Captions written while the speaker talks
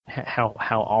how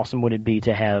awesome would it be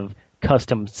to have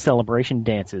custom celebration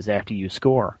dances after you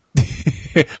score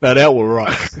Now that would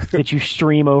rock. that you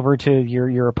stream over to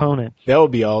your opponent? That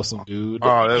would be awesome, dude.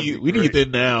 Oh, that'd be We need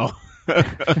that now.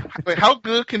 Wait, how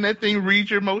good can that thing read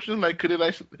your motion? Like, could it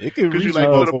actually? It could Could you read like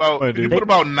your put motion, about? Could you dude. put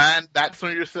about 9 dots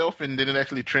on yourself, and then it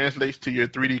actually translates to your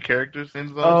 3D characters?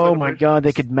 Oh my God,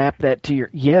 they could map that to your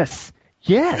yes.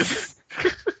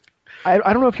 I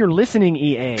don't know if you're listening,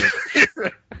 EA.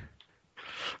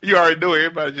 You already know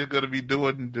everybody's just gonna be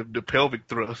doing the pelvic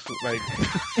thrust, like.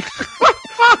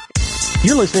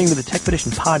 You're listening to the Tech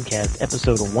Edition Podcast,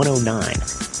 episode 109,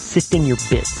 Sifting Your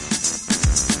Bits.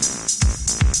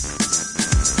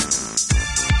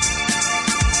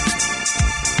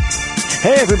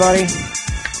 Hey everybody,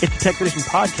 it's the Tech Edition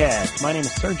Podcast. My name is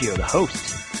Sergio, the host.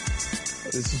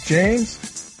 This is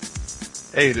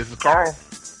James. Hey, this is Carl.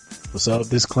 What's up?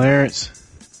 This Clarence.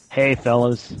 Hey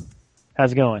fellas,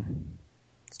 how's it going?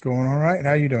 It's going all right.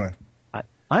 How you doing?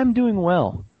 I'm doing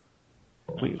well.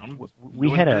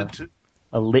 We had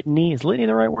a litany. Is litany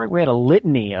the right word? We had a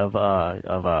litany of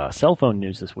cell phone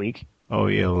news this week. Oh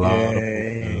yeah, a lot of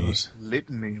news.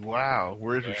 Litany. Wow,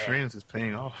 Words with Friends is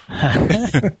paying off.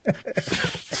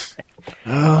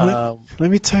 Let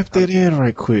me type that in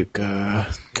right quick.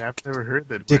 I've never heard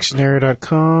that.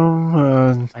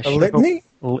 Dictionary.com. A litany?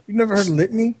 You've never heard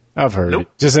litany? I've heard Nope.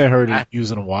 it. Just ain't heard it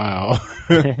used in a while.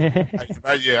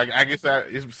 I guess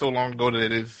it's so long ago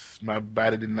that my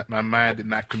mind did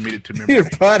not commit it to memory. Your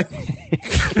body.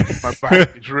 My body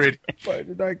is ready. Why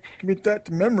did I commit that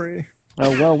to memory?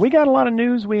 Well, we got a lot of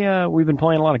news. We've been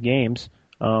playing a lot of games,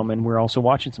 and we're also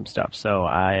watching some stuff. So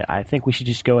I think we should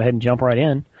just go ahead and jump right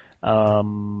in.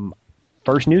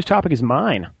 First news topic is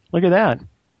mine. Look at that.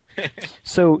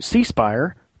 So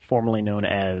Spire, formerly known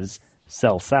as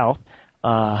Cell South,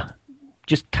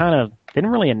 just kind of didn't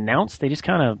really announce. They just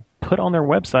kind of put on their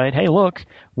website, "Hey, look,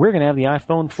 we're going to have the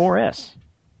iPhone 4S."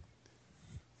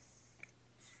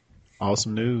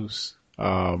 Awesome news.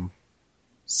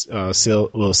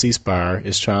 C-Spire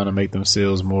is trying to make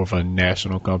themselves more of a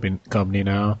national company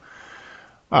now.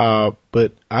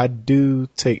 But I do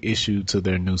take issue to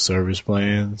their new service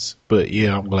plans. But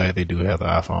yeah, I'm glad they do have the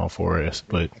iPhone 4S.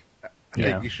 But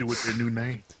Yeah. Take issue with their new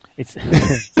name. It's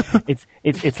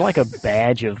it's like a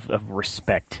badge of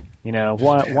respect, you know.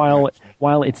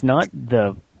 While it's not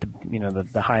the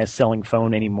highest selling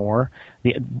phone anymore,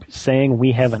 saying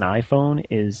we have an iPhone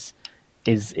is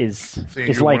You're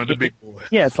like one of the big boys.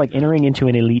 yeah, it's like entering into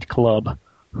an elite club.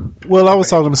 well, I was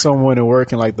talking to someone at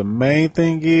work, and like the main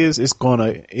thing is it's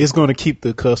gonna keep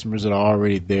the customers that are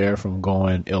already there from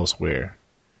going elsewhere.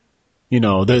 You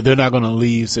know, they're not gonna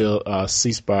leave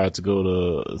C-Spire to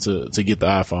go to get the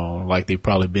iPhone like they've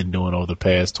probably been doing over the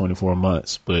past 24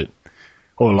 months,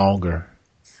 or longer.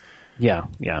 Yeah.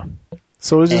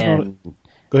 So it's just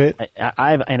go ahead.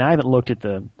 I haven't looked at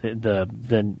the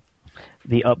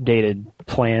updated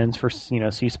plans for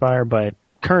C-Spire, but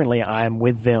currently I'm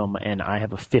with them and I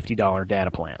have a $50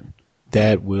 data plan.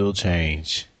 That will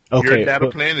change. Okay, Your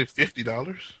data plan is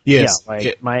 $50. yes,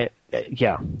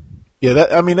 Yeah,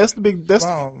 that's the big that's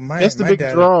the big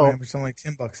data draw. plan was only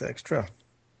 $10 extra.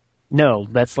 No,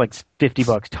 that's like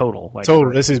 $50 total. Like,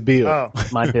 Total, that's his bill. Oh,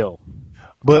 my bill.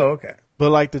 But okay.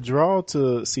 But like the draw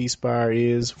to C-Spire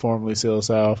is formerly Cell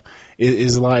South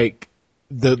is like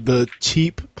the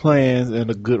cheap plans and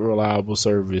a good reliable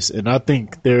service, and I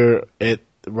think they're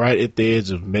right at the edge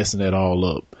of messing that all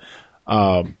up.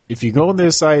 If you go on their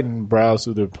site and browse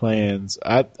through their plans,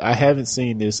 I haven't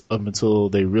seen this up until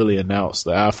they really announced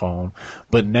the iPhone,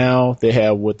 but now they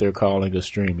have what they're calling a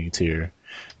streaming tier.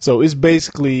 So it's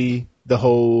basically the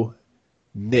whole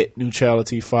net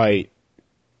neutrality fight.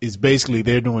 Is basically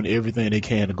they're doing everything they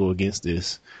can to go against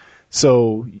this.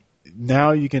 So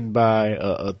now you can buy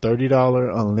a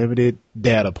 $30 unlimited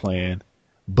data plan,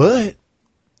 but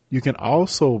you can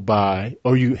also buy,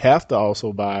 or you have to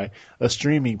also buy, a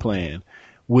streaming plan,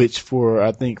 which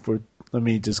let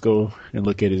me just go and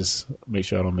look at this, make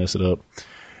sure I don't mess it up.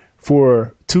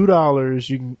 For $2,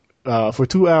 you can, for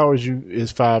 2 hours,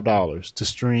 is $5 to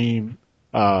stream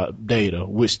data,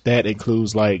 which that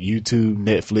includes like YouTube,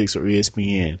 Netflix, or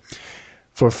ESPN.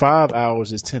 For 5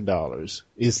 hours, it's $10.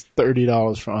 It's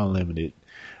 $30 for unlimited.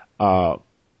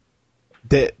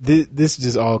 This is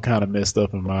just all kind of messed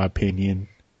up in my opinion.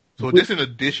 So this in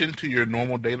addition to your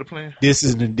normal data plan? This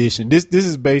is an addition. This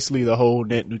is basically the whole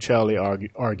net neutrality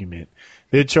argument.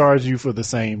 They charge you for the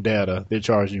same data. They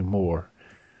charge you more.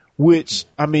 Which,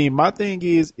 I mean, my thing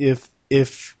is if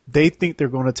they think they're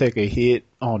going to take a hit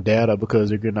on data because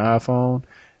they're getting an iPhone,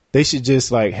 they should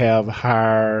just like have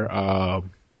higher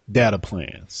data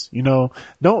plans. You know,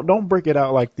 don't break it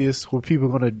out like this where people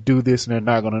are going to do this and they're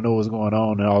not going to know what's going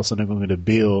on, and all of a sudden they're going to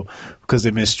bill because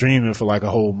they've been streaming for like a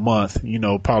whole month, you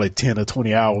know, probably 10 or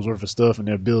 20 hours worth of stuff, and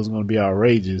their bill's going to be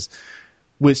outrageous,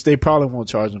 which they probably won't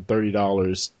charge them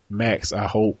 $30 max, I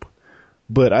hope.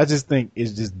 But I just think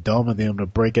it's just dumb of them to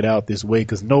break it out this way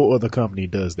because no other company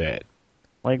does that.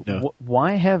 Like, No.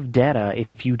 why have data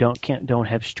if you don't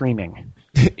have streaming?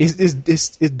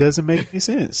 It doesn't make any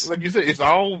sense. Like you said, it's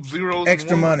all zeros.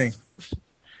 Extra and ones. money.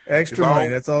 Extra It's money.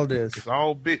 all- That's all it is. It's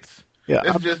all bits. Yeah,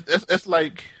 That's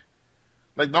like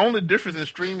the only difference in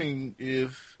streaming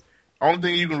is only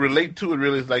thing you can relate to it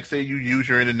really is like say you use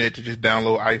your internet to just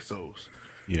download ISOs.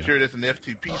 yeah. Sure, that's an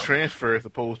FTP transfer as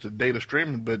opposed to data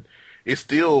streaming, but it's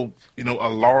still, you know, a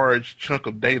large chunk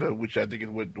of data, which I think is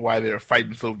why they're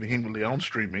fighting so vehemently on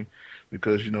streaming,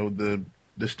 because, you know,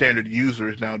 the standard user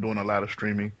is now doing a lot of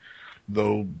streaming,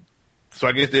 though. So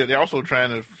I guess they're also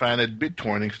trying to find that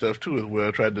BitTorrenting stuff too as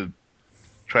well, try to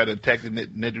attack the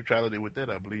net neutrality with that,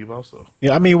 I believe, also.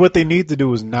 Yeah, I mean, what they need to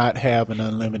do is not have an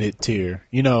unlimited tier.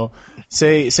 You know,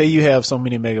 say you have so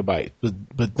many megabytes,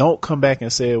 but don't come back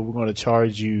and say we're going to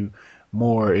charge you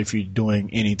more if you're doing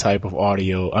any type of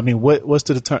audio. I mean, what's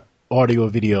the audio or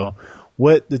video?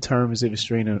 What determines if it's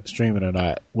streaming or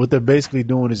not? What they're basically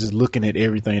doing is just looking at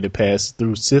everything that passes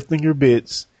through, sifting your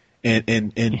bits and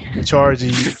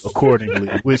charging you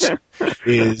accordingly, which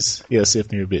is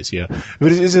sifting your bits, yeah.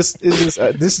 But it's just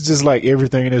this is just like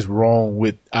everything that's wrong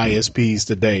with ISPs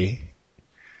today.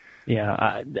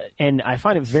 Yeah, and I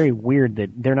find it very weird that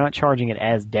they're not charging it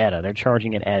as data; they're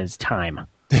charging it as time.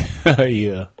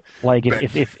 Yeah. Like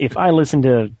if I listen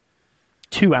to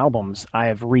 2 albums, I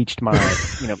have reached my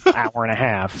hour and a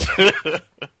half.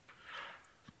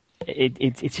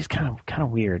 It's just kind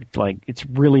of weird. Like it's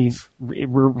really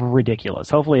ridiculous.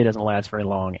 Hopefully, it doesn't last very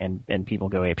long, and people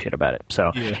go apeshit about it.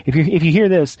 So if you hear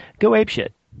this, go apeshit.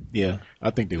 Yeah, I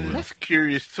think they will. That's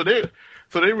curious. So they're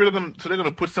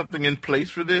gonna put something in place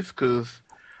for this, because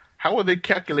how are they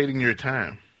calculating your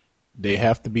time? They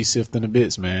have to be sifting the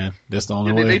bits, man. That's the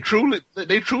only way. They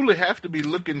truly have to be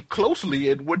looking closely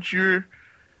at what you're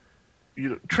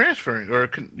transferring or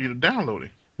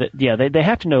downloading. Yeah, they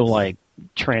have to know like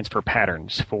transfer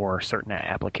patterns for certain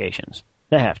applications.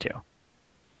 They have to.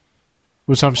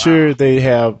 Which I'm sure they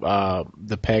have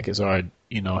the packets are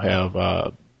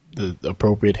have the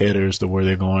appropriate headers to where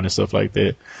they're going and stuff like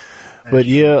that. But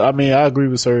yeah, I mean, I agree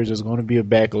with Serge. There's going to be a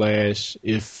backlash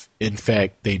if, in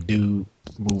fact, they do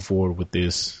move forward with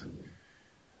this.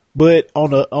 But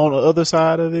on the other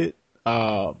side of it,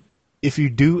 if you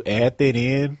do add that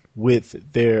in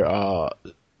with their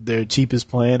cheapest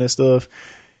plan and stuff,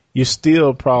 you're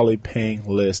still probably paying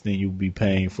less than you'd be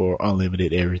paying for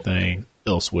unlimited everything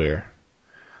elsewhere.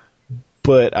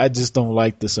 But I just don't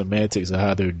like the semantics of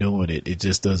how they're doing it. It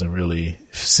just doesn't really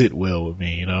sit well with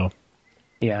me, you know?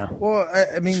 Yeah. Well,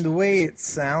 I mean, the way it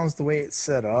sounds, the way it's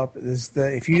set up, is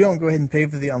that if you don't go ahead and pay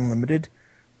for the unlimited,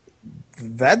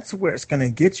 that's where it's going to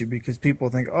get you, because people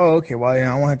think, oh, okay, well,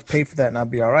 I won't have to pay for that and I'll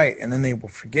be all right. And then they will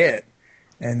forget.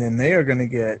 And then they are going to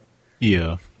get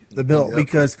the bill.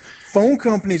 Because phone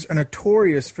companies are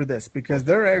notorious for this, because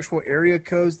there are actual area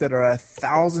codes that are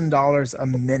 $1,000 a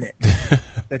minute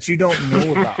that you don't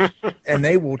know about. And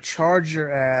they will charge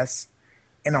your ass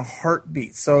in a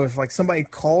heartbeat. So if like somebody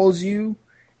calls you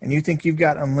and you think you've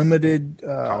got unlimited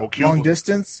long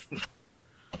distance,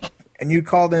 and you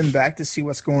call them back to see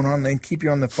what's going on, and they keep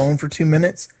you on the phone for 2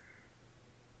 minutes.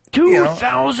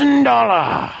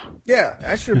 $2,000. Yeah,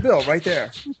 that's your bill right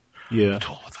there. Yeah.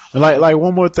 And like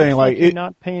one more thing, like you're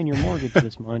not paying your mortgage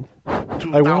this month.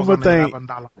 Like one more thing,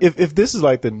 if this is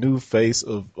like the new face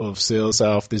of Cell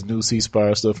South, this new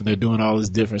Spire stuff, and they're doing all this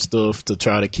different stuff to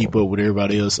try to keep up with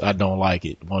everybody else, I don't like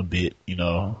it one bit, you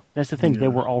know. That's the thing. They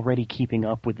were already keeping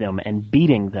up with them and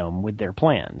beating them with their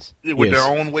plans. Yeah, with their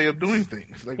own way of doing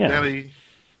things. Like now I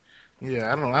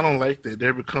don't like that.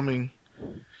 They're becoming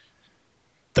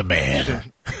the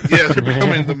man. Yeah, they're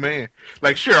becoming the man.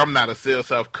 Like, sure, I'm not a Cell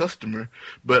South customer,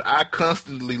 but I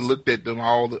constantly looked at them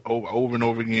over and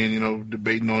over again, you know,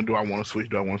 debating on, do I want to switch?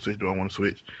 Do I want to switch? Do I want to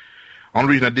switch?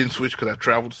 Only reason I didn't switch because I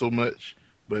traveled so much.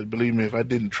 But believe me, if I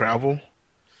didn't travel,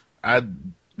 I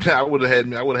would have had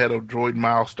a Droid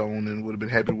milestone and would have been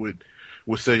happy with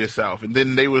Cell South. And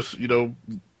then they was, you know,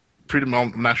 pretty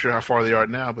much, I'm not sure how far they are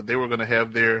now, but they were going to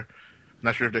have their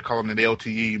not sure if they're calling it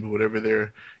LTE, but whatever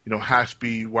their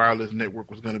high-speed wireless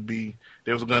network was going to be.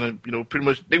 They was going to pretty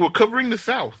much they were covering the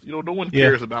South. No one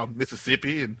cares about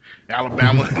Mississippi and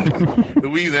Alabama, and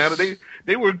Louisiana.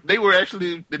 They were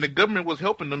actually, and the government was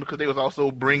helping them because they was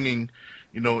also bringing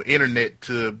internet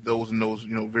to those in those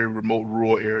very remote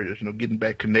rural areas. Getting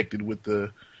back connected with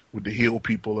the hill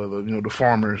people or the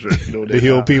farmers or the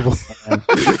hill people.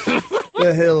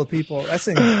 The hill people. That's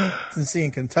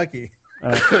in Kentucky.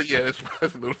 Yeah,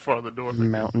 that's a little farther north.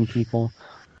 Mountain people.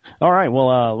 All right,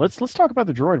 well, let's talk about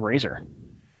the Droid RAZR.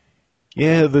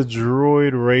 Yeah, the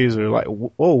Droid RAZR. Like,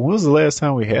 when was the last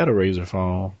time we had a RAZR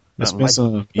phone? It's been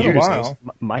some years. A while.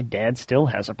 My dad still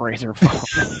has a RAZR phone.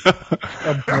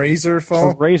 A RAZR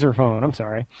phone? A RAZR phone. I'm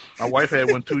sorry. My wife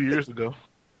had one 2 years ago.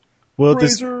 Well,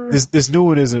 this new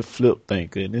one isn't flip,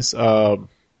 thank goodness. But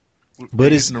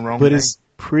it's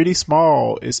pretty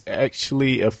small. It's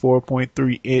actually a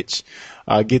 4.3 inch.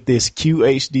 Get this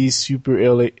QHD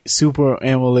Super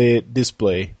AMOLED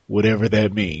display, whatever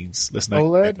that means. Let's not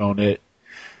OLED? get on that.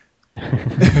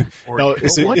 No,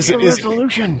 what's the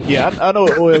resolution? Yeah, I know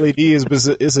what OLED is, but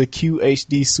it's a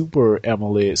QHD Super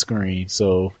AMOLED screen.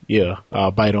 So yeah,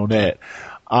 I'll bite on that.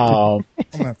 I'm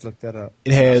gonna have to look that up.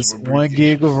 It has 1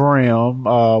 gig of RAM,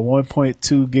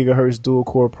 1.2 gigahertz dual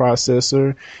core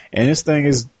processor, and this thing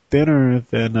is thinner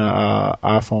than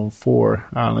iPhone 4.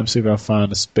 Let me see if I can find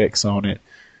the specs on it.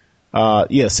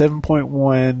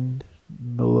 7.1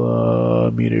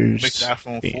 millimeters. Makes the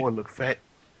iPhone 4 look fat.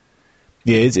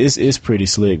 Yeah, it's pretty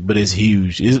slick, but it's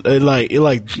huge. It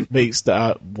makes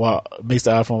the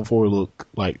iPhone 4 look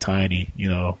like tiny,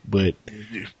 But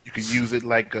you can use it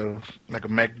like a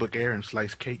MacBook Air and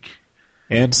slice cake.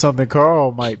 And something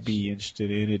Carl might be interested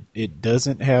in. It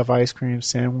doesn't have ice cream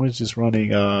sandwich. It's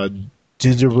running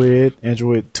gingerbread,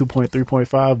 Android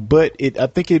 2.3.5. But I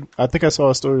think I saw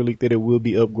a story leak that it will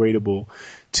be upgradable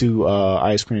to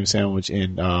ice cream sandwich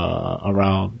in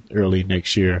around early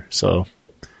next year. So.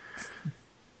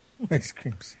 Ice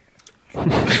creams.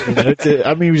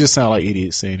 I mean, we just sound like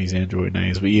idiots saying these Android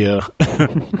names, but yeah.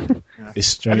 It's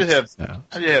strange. I just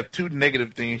have two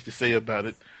negative things to say about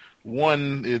it.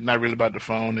 One is not really about the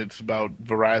phone; it's about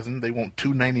Verizon. They want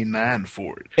 $299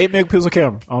 for it. 8 megapixel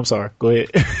camera. Oh, I'm sorry. Go ahead.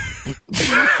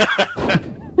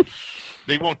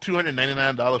 They want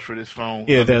 $299 for this phone.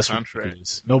 Yeah, that's contract.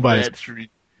 Ridiculous. Nobody's.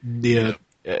 Yeah.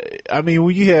 I mean,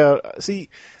 when you have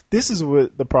this is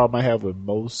what the problem I have with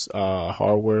most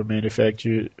hardware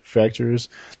manufacturers.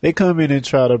 They come in and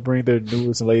try to bring their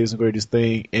newest and latest and greatest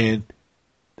thing, and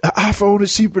the iPhone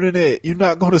is cheaper than that. You're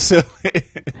not going to sell it.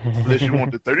 Unless you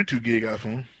want the 32 gig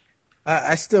iPhone.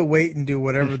 I still wait and do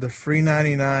whatever the free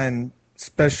 99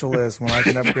 special is when I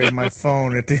can upgrade my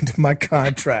phone at the end of my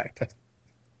contract.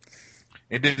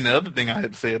 And then the other thing I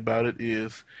had to say about it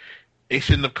is they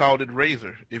shouldn't have called it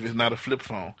RAZR if it's not a flip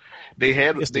phone. They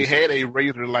had a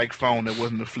RAZR-like phone that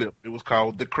wasn't a flip. It was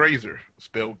called the KRZR,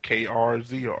 spelled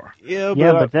KRZR. Yeah,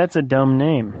 but that's a dumb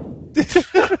name.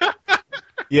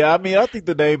 Yeah, I mean, I think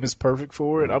the name is perfect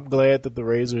for it. I'm glad that the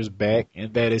RAZR is back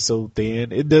and that it's so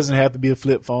thin. It doesn't have to be a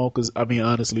flip phone because, I mean,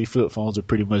 honestly, flip phones are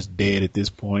pretty much dead at this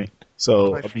point.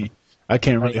 So, I mean, I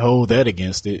can't really hold that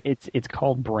against it. It's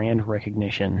called brand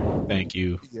recognition. Thank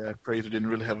you. Yeah, KRZR didn't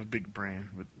really have a big brand.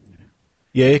 But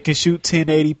yeah, it can shoot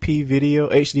 1080p video,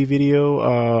 HD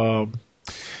video.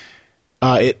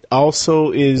 It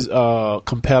also is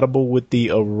compatible with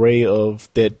the array of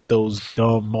those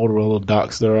dumb Motorola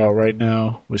docks that are out right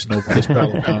now, which nobody's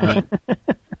probably found.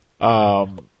 Yeah,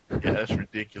 that's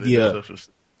ridiculous. Yeah.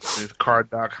 There's car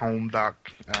dock, home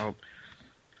dock.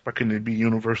 Why couldn't it be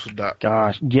universal dock?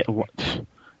 Gosh,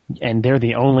 and they're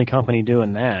the only company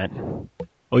doing that.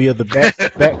 Oh yeah, the back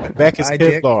is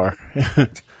Kevlar.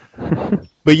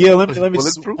 But yeah, let me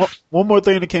one more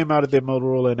thing that came out of their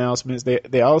Motorola announcements.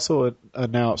 They also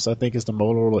announced, I think it's the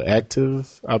Motorola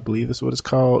Active, I believe is what it's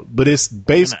called. But it's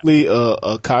basically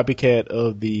a copycat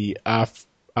of the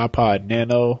iPod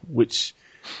Nano, which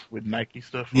with Nike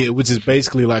stuff. Yeah, which is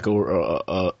basically like a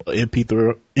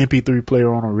MP3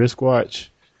 player on a wristwatch.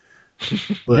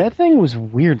 But that thing was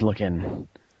weird looking.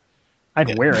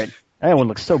 I'd wear it. That one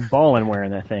looks so ballin' wearing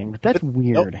that thing, but that's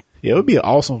weird. Yeah, it would be an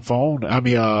awesome phone. I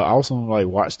mean, awesome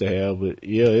watch to have. But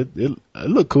yeah, it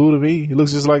looked cool to me. It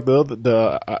looks just like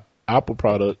the Apple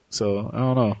product. So I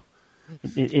don't know.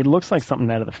 It looks like something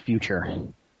out of the future.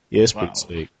 Yeah, it's pretty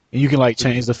sick. And you can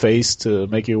change the face to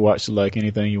make your watch look like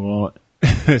anything you want.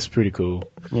 It's pretty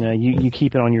cool. You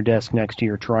keep it on your desk next to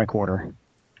your tricorder.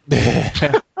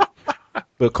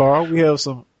 But Carl, we have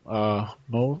some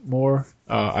More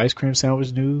ice cream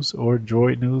sandwich news or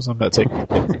Droid news. I'm not taking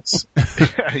this.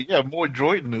 Yeah, more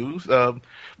Droid news.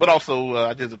 But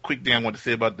also, just a quick thing I want to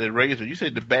say about the RAZR. You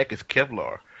said the back is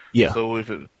Kevlar. Yeah. So if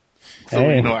it, so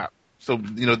Hey.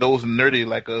 you know, those nerdy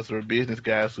like us or business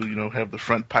guys who have the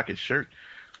front pocket shirt,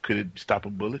 could it stop a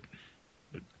bullet?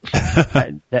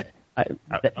 That's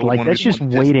just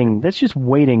waiting. That's just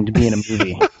waiting to be in a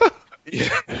movie. Yeah.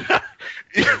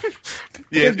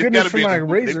 Thank goodness for my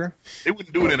RAZR. They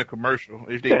wouldn't do it in a commercial.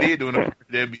 If they did do it in a commercial,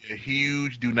 there'd be a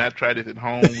huge "Do not try this at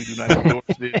home. We do not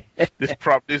endorse this.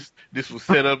 This was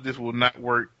set up. This will not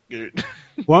work."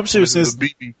 Well, I'm sure since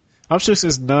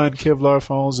non-Kevlar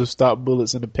phones have stopped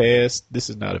bullets in the past, this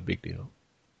is not a big deal.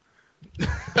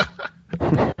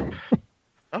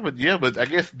 But I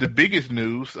guess the biggest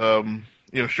news, sure,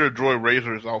 Droid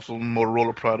RAZR is also a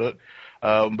Motorola product.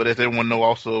 But as everyone know,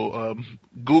 also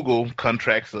Google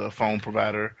contracts a phone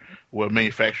provider or a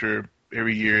manufacturer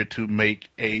every year to make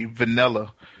a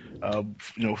vanilla,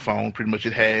 phone. Pretty much,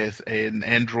 it has an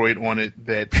Android on it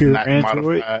that's pure not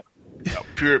Android? modified,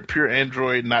 pure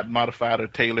Android, not modified or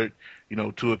tailored,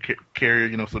 to a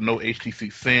carrier. So no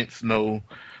HTC Sense, no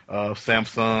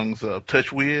Samsung's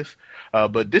TouchWiz.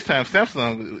 But this time,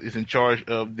 Samsung is in charge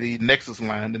of the Nexus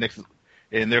line,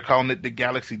 and they're calling it the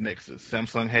Galaxy Nexus.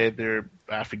 Samsung had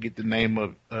I forget the name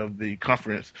of the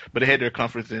conference, but they had their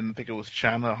conference in, I think it was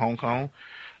China, Hong Kong,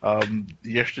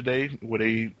 yesterday, where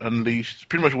they unleashed,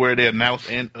 pretty much where they announced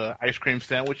an ice cream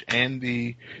sandwich and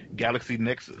the Galaxy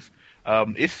Nexus.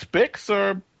 Its specs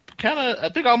are kind of, I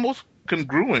think, almost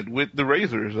congruent with the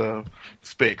RAZR's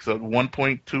specs of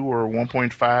 1.2 or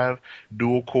 1.5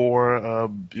 dual core,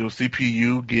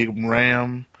 CPU, gig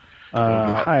RAM.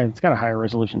 It's got a higher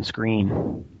resolution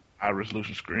screen. High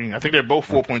resolution screen. I think they're both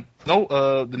 4.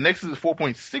 The Nexus is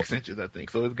 4.6 inches, I think.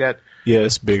 So it's got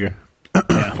it's bigger.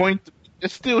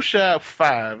 It's still shy of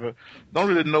 5. Don't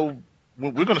really know.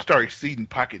 We're going to start exceeding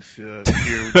pockets here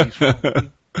with these phones.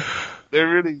 They're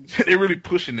really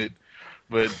pushing it,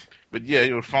 but yeah,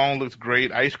 your phone looks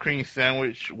great. Ice cream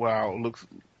sandwich, wow, looks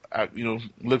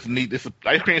neat. This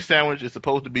ice cream sandwich is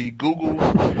supposed to be Google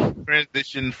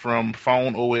transition from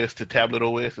phone OS to tablet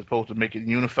OS. It's supposed to make it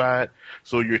unified,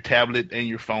 so your tablet and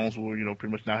your phones will,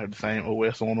 pretty much now have the same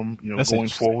OS on them, going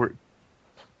forward.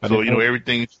 So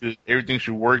everything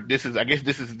should work. I guess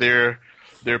this is their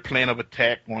plan of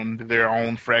attack on their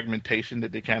own fragmentation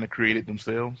that they kind of created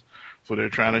themselves. So they're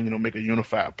trying to make a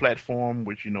unified platform,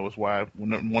 which is why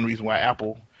one reason why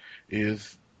Apple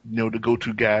is the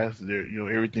go-to guys. They're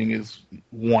everything is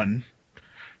one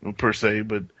per se,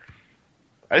 but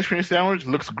ice cream sandwich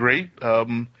looks great.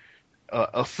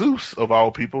 Asus of all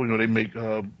people, they make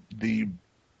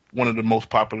one of the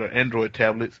most popular Android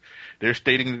tablets. They're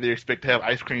stating that they expect to have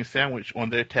ice cream sandwich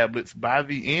on their tablets by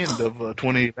the end of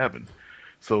 2011.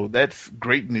 So that's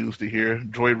great news to hear.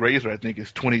 Droid RAZR, I think,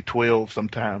 is 2012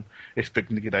 sometime,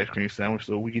 expecting to get ice cream sandwich.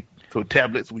 So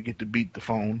tablets, we get to beat the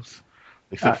phones,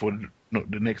 except for the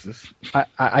Nexus.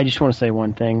 I just want to say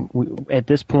one thing. At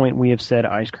this point, we have said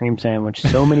ice cream sandwich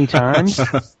so many times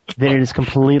that it has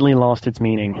completely lost its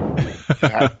meaning.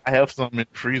 I have some in the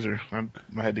freezer. I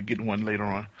had to get one later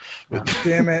on. But,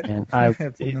 damn it. Man,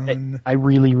 I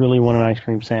really, really want an ice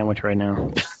cream sandwich right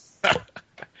now.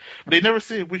 They never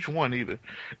said which one either.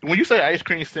 When you say ice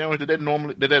cream sandwich, did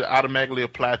that automatically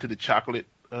apply to the chocolate?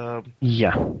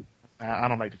 Yeah. I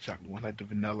don't like the chocolate one. I like the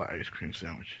vanilla ice cream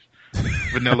sandwich.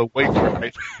 Vanilla wafer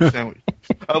ice cream sandwich.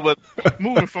 But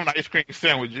moving from ice cream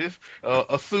sandwiches,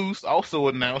 Asus also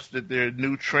announced that their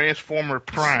new Transformer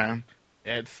Prime.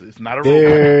 It's not a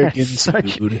They're robot. getting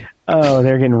sued. Oh,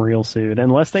 they're getting real sued.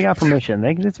 Unless they got permission.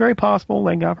 It's very possible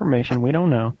they got permission. We don't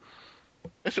know.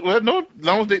 Well, no, as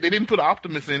long as they didn't put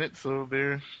Optimus in it, so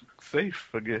they're safe,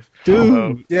 I guess.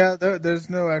 Dude. Yeah,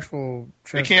 there's no actual...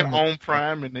 They can't own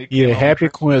Prime, and they can't Yeah, happy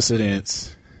own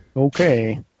coincidence.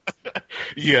 Okay.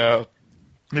 Yeah,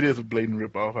 it is a blatant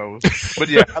ripoff. But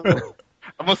yeah,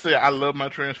 I must say I love my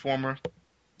Transformer.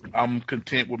 I'm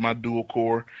content with my dual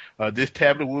core. This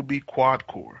tablet will be quad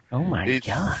core. Oh my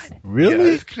god!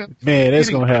 Really? Yeah, man, that's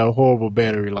gonna have a horrible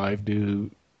battery life,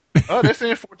 dude. They're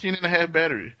saying 14.5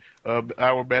 battery.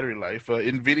 Hour battery life.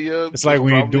 NVIDIA. It's like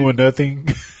when you're doing nothing.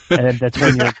 And that's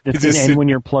when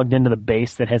you're plugged into the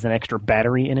base that has an extra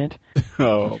battery in it.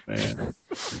 Oh man.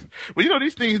 Well,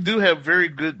 these things do have very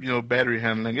good, battery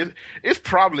handling. It's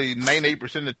probably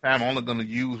 98% of the time only going to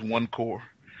use one core.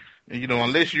 And,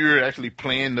 unless you're actually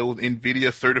playing those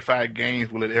NVIDIA certified games,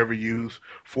 will it ever use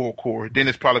 4 core? Then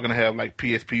it's probably going to have like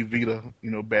PSP Vita,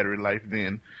 battery life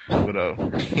then. But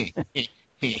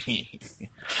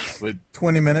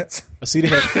 20 minutes. I see they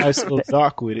have a nice little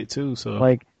dock with it too. So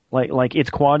Like it's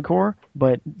quad core,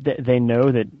 but they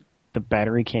know that the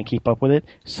battery can't keep up with it.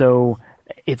 So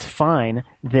it's fine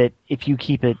that if you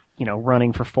keep it,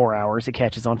 running for 4 hours, it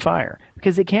catches on fire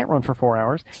because it can't run for 4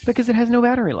 hours because it has no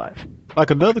battery life.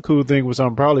 Like another cool thing, which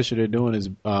I'm probably sure they're doing,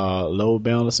 is load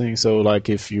balancing. So like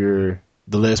if the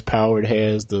less power it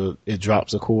has, it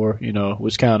drops a core,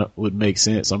 which kind of would make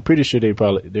sense. I'm pretty sure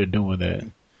they're doing that.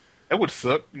 That would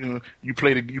suck. You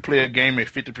play a game at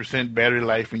 50% battery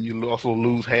life, and you also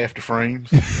lose half the frames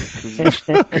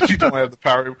because you don't have the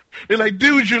power. They're like,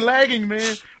 dude, you're lagging,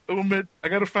 man. Oh man, I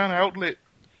gotta find an outlet.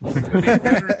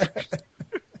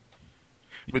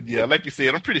 But yeah, like you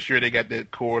said, I'm pretty sure they got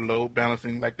that core load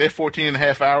balancing. Like that 14 and a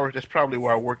half hours, that's probably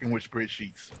why I'm working with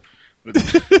spreadsheets. But,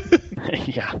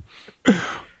 yeah.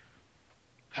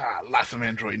 Lots of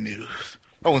Android news.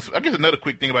 Oh, I guess another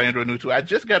quick thing about Android news too. I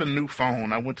just got a new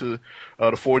phone. I went to the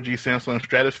 4G Samsung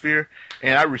Stratosphere,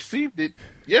 and I received it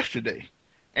yesterday.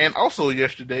 And also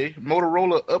yesterday,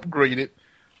 Motorola updated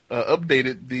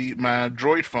my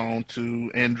Droid phone to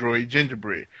Android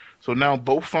Gingerbread. So now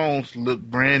both phones look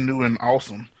brand new and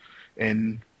awesome.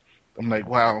 And I'm like,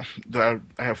 wow, I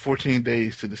have 14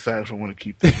 days to decide if I want to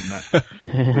keep this or not.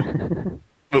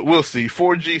 But we'll see.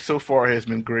 4G so far has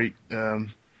been great.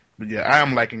 But yeah, I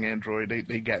am liking Android.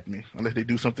 They got me, unless they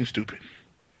do something stupid.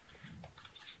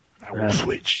 I will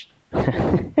switch.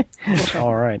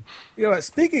 All right.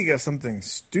 Speaking of something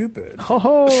stupid.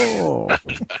 Ho-ho!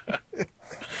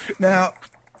 Now,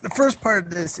 the first part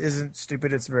of this isn't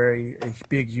stupid. It's a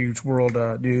big, huge world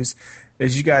news.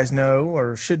 As you guys know,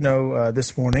 or should know,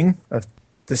 this morning of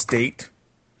this date,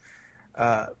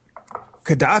 Muammar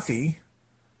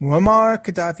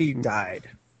Gaddafi died.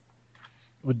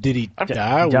 Well, did he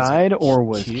die? Died or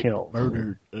was killed?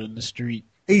 Murdered in the street.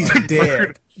 He's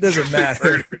dead. Doesn't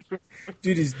matter.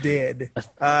 Dude is dead.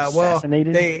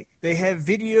 They have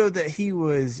video that he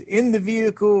was in the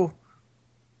vehicle,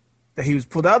 that he was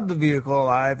pulled out of the vehicle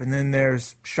alive, and then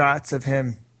there's shots of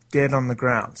him dead on the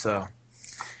ground. So,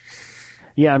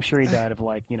 yeah, I'm sure he died of a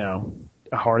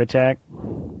heart attack.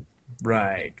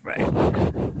 Right.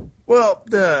 Well,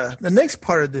 the next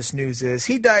part of this news is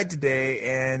he died today,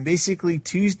 and basically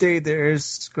Tuesday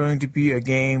there's going to be a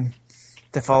game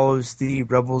that follows the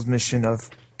rebels' mission of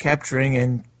capturing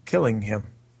and killing him.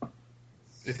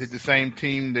 Is it the same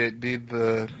team that did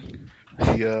the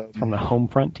from the home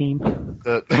front team?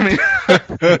 The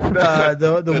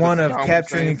one of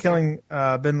capturing and killing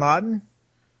Bin Laden?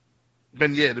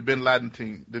 The Bin Laden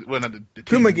team. The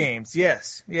Kuma team. Games,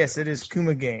 yes, it is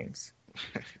Kuma Games.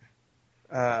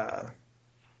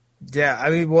 Yeah, I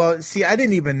mean, I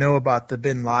didn't even know about the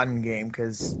Bin Laden game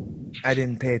because I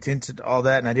didn't pay attention to all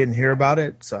that and I didn't hear about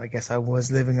it. So I guess I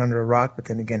was living under a rock. But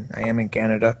then again, I am in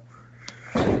Canada.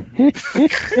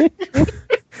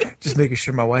 Just making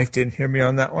sure my wife didn't hear me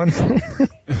on that one.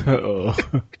 Uh-oh.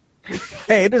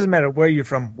 Hey, it doesn't matter where you're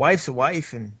from. Wife's a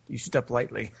wife, and you step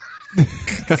lightly.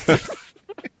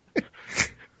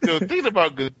 Thinking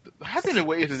about how many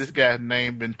ways has this guy's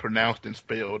name been pronounced and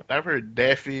spelled? I've heard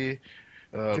Daffy,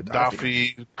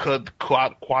 Daffy,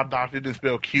 Quadaffy, didn't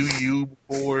spell Q-U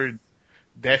before,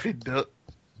 Daffy Duck.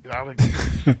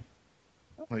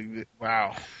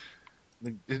 Wow.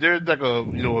 Is there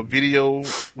a video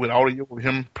with audio of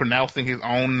him pronouncing his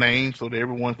own name so that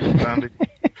everyone can find it?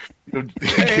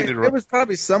 Get it right? It was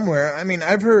probably somewhere. I mean,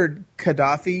 I've heard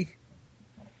Gaddafi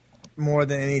more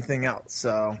than anything else,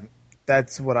 so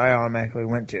that's what I automatically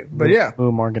went to. But yeah,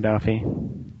 Muammar Gaddafi.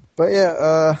 But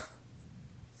yeah,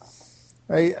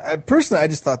 I personally, I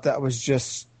just thought that was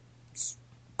just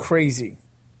crazy.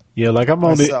 Yeah, like I'm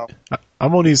on the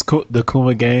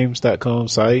KumaGames.com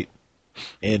site,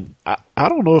 and I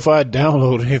don't know if I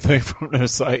download anything from their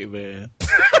site, man.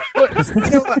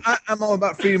 I'm all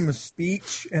about freedom of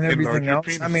speech and everything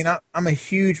else. I mean, I'm a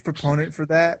huge proponent for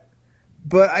that.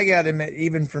 But I gotta admit,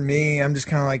 even for me, I'm just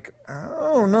kind of like,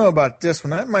 I don't know about this one.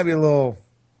 That might be a little.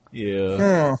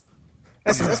 Yeah.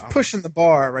 That's pushing the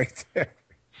bar right there.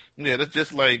 Yeah, that's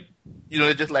just like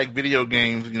it's just like video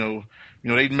games.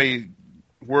 They made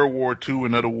World War II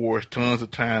and other wars tons of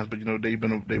times, but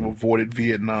they've avoided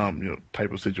Vietnam,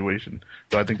 type of situation.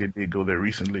 So I think they did go there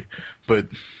recently, but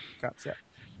Gotcha.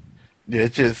 Yeah,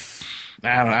 it's just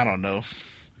I don't know.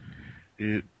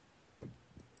 Just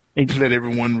let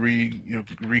everyone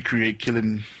recreate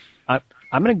killing. I'm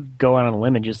gonna go out on a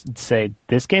limb and just say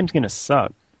this game's gonna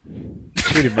suck.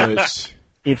 Pretty much.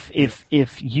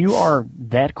 If you are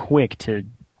that quick to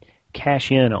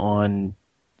cash in on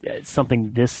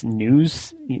something this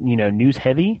news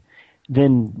heavy,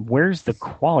 then where's the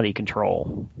quality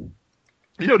control?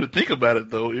 To think about it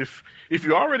though, if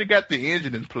you already got the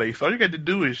engine in place, all you got to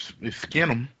do is skin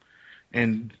them,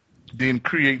 and then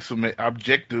create some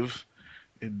objectives,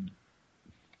 and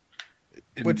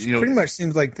Which pretty much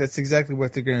seems like that's exactly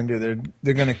what they're going to do.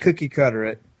 They're going to cookie cutter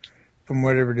it from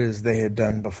whatever it is they had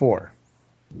done before.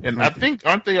 And I think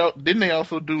didn't they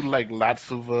also do like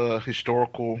lots of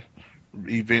historical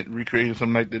event recreation,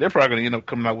 something like that? They're probably going to end up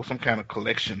coming out with some kind of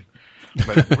collection,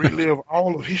 like relive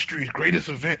all of history's greatest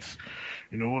events.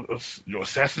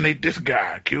 Assassinate this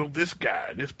guy, kill this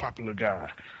guy, this popular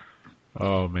guy.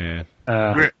 Oh man,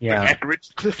 yeah, accurate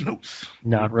cliff notes.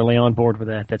 Not really on board with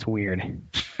that. That's weird.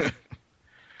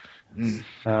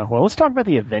 Well, let's talk about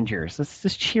the Avengers.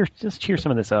 Let's cheer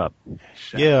some of this up.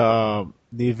 Yeah,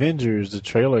 the Avengers. The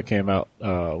trailer came out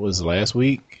was last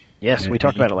week. Yes, we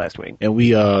talked about it last week, and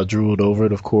we drooled over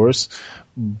it, of course.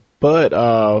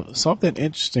 But something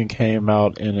interesting came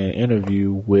out in an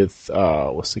interview with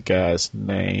what's the guy's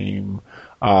name?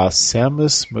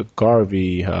 Samus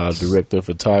McGarvey, director of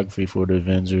photography for the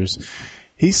Avengers.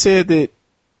 He said that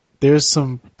there's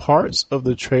some parts of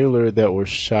the trailer that were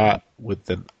shot with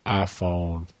an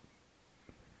iPhone,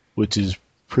 which is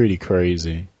pretty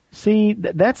crazy. See,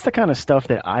 that's the kind of stuff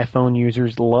that iPhone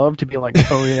users love to be like,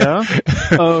 oh yeah?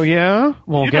 Oh yeah?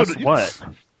 Well, guess what?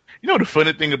 You know the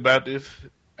funny thing about this?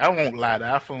 I won't lie, the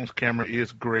iPhone's camera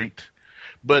is great.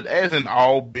 But as in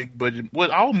all big budget,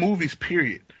 all movies,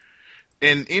 period,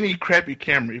 and any crappy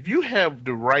camera, if you have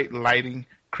the right lighting,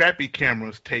 crappy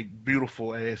cameras take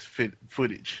beautiful ass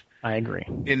footage. I agree.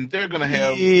 And they're going to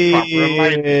have proper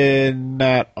lighting.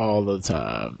 Not all the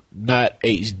time. Not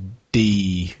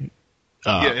HD.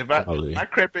 If my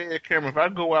crappy ass camera, if I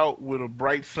go out with a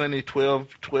bright sunny 12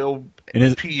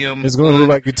 p.m. It's going to look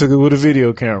like you took it with a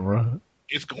video camera.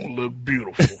 It's going to look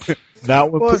beautiful.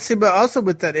 But also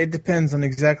with that, it depends on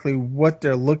exactly what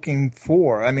they're looking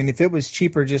for. I mean, if it was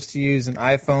cheaper just to use an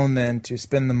iPhone than to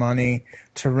spend the money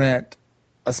to rent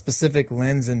a specific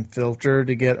lens and filter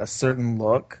to get a certain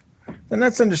look, then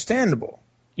that's understandable.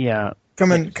 Yeah.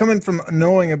 Coming from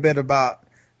knowing a bit about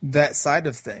that side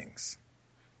of things.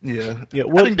 Yeah.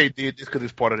 I think they did this because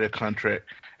it's part of their contract.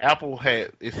 Apple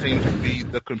it seems to be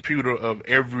the computer of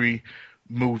every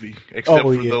movie, except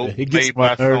for those made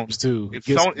by Sony. Too. If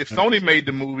Sony made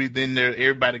the movie, then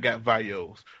everybody got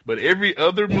Vios. But every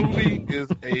other movie is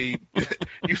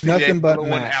you see nothing but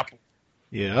on Apple.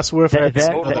 Yeah, I swear if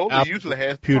Apple usually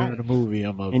has computer in the movie,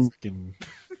 I'm a freaking.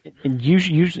 And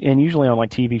usually on like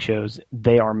TV shows,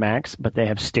 they are Macs, but they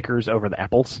have stickers over the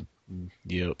apples.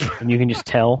 Yep. And you can just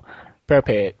tell.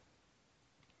 Prepared.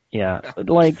 Yeah,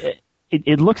 like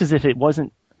it looks as if it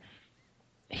wasn't.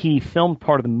 He filmed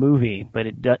part of the movie, but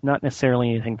it not necessarily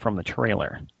anything from the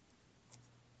trailer.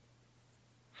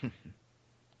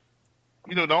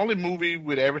 The only movie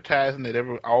with advertising that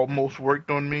ever almost worked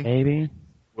on me maybe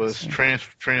was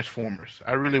Transformers.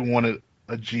 I really wanted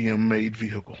a GM-made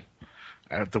vehicle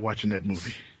after watching that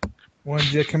movie.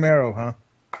 Wanted a Camaro, huh?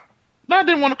 No, I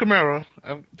didn't want a Camaro.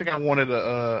 I think I wanted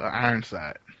a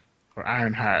Ironside or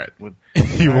Ironhide.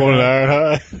 You wanted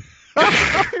Ironhide?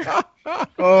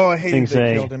 Oh, I hated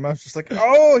they killed him. I was just like,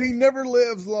 oh, he never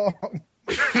lives long.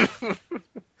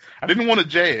 I didn't want a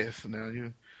Jazz. Now,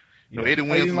 Eddie Winslow. You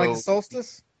didn't like the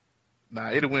Solstice? Nah,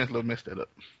 Eddie Winslow messed that up.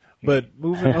 But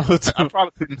moving on to... I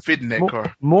probably couldn't fit in that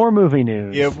car. More movie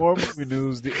news. Yeah, more movie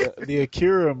news. The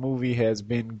Akira movie has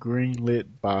been greenlit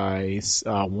by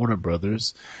Warner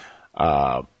Brothers.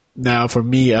 Now, for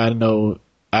me, I know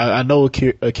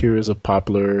Akira is a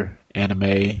popular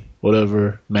anime,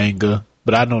 whatever, manga,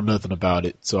 but I know nothing about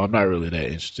it, so I'm not really that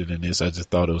interested in this. I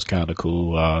just thought it was kind of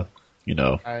cool,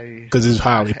 because it's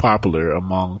highly popular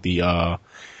among the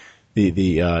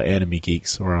anime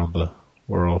geeks around the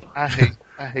world. I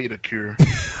hate Akira.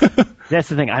 That's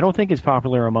the thing. I don't think it's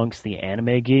popular amongst the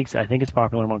anime geeks. I think it's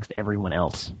popular amongst everyone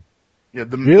else. Yeah,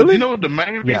 really? The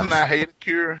main reason I hate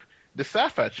Akira, the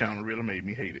Sci-Fi Channel really made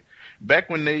me hate it. Back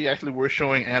when they actually were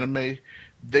showing anime,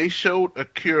 they showed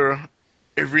Akira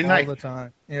every night. All the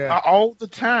time. Yeah. All the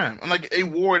time. I'm like, they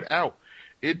wore it out.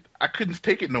 I couldn't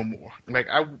take it no more. Like,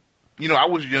 I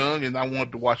was young and I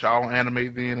wanted to watch all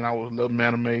anime then, and I was loving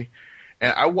anime.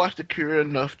 And I watched Akira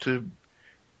enough to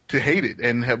hate it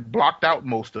and have blocked out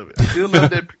most of it. I still love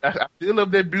that. I still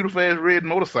love that beautiful ass red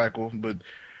motorcycle, but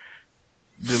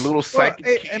the little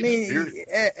psychic. I mean,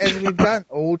 as we've gotten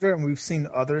older and we've seen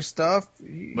other stuff,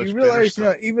 you realize,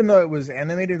 even though it was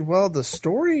animated well, the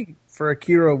story for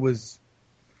Akira was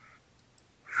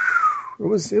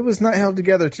not held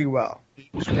together too well.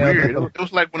 It was weird. It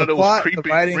was like one of those creepy. The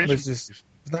writing was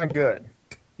not good.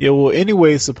 Yeah, well,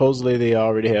 anyway, supposedly they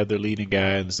already have their leading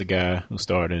guy, and it's the guy who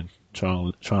starred in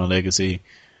Tron Legacy.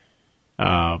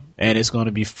 And it's going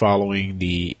to be following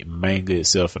the manga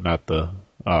itself and not the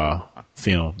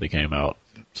film that came out.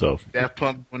 So Daft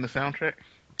Punk win the soundtrack.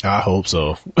 I hope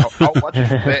so. I'll watch it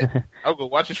for that. I'll go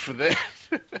watch it for that.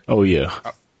 Oh yeah.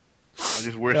 I'll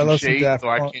just wear I some love some shades Daft so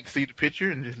I Punk. can't see the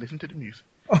picture and just listen to the music.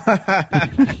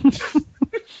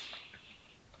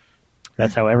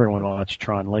 That's how everyone watched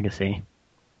Tron Legacy.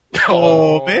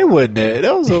 Oh man, wasn't that?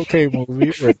 That was an okay movie.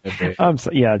 It wasn't that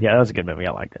bad. Yeah, that was a good movie.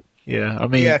 I liked it. Yeah, I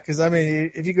mean, Yeah, because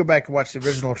if you go back and watch the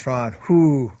original Tron,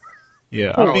 whoo.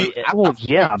 yeah, Well, I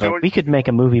mean, but we could make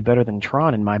a movie better than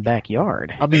Tron in my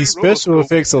backyard. special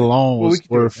effects alone Well, we was could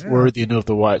do it, yeah. worthy enough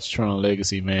to watch Tron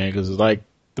Legacy, man. Because it's like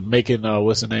the making,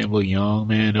 what's the name, Lil Young,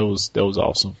 man. That was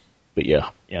awesome. But yeah,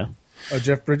 Oh,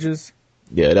 Jeff Bridges?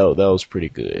 yeah, that was pretty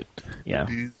good. Yeah.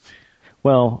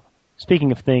 Well,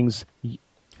 speaking of things,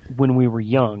 when we were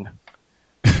young,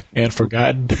 And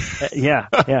forgotten. yeah.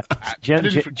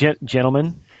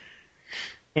 Gentlemen,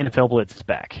 NFL Blitz is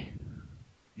back.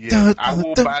 Yeah, I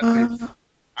will buy this.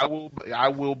 I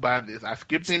will buy this. I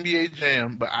skipped NBA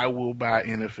Jam, but I will buy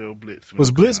NFL Blitz.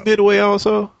 Was Blitz Midway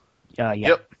also? Yeah.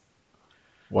 Yep.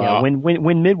 Wow. Yeah,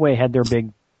 when Midway had their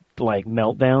big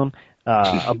meltdown,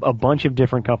 a bunch of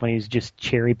different companies just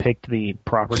cherry picked the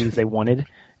properties they wanted,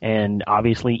 and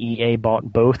obviously EA bought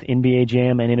both NBA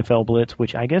Jam and NFL Blitz,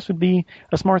 which I guess would be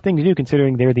a smart thing to do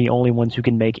considering they're the only ones who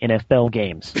can make NFL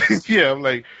games. Yeah, I'm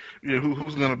like,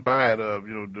 who's gonna buy it?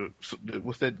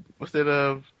 What's that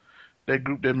that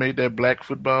group that made that black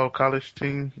football college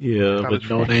team? Yeah, but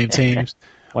no name teams.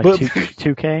 Like But-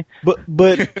 2K?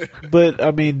 But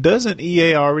I mean, doesn't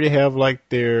EA already have like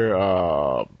their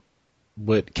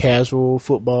casual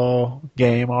football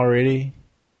game already?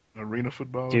 Arena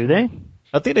football. Do they?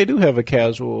 I think they do have a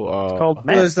casual. It's called Well,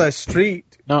 Madden. there's that street.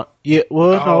 No, yeah,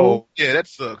 well, no, Oh, yeah, that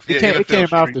sucks. it Yeah, came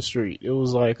NFL off Street. the street. It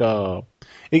was like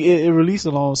it released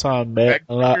alongside Madden.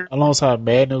 Backbreaker? Alongside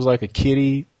Madden, it was like a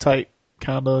kiddie type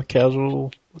kind of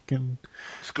casual looking.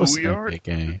 What's the name of Schoolyard. that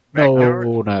game? Backyard?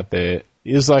 No, not that.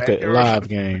 It's like a Backyard? live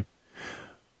game.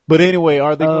 But anyway,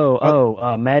 are they?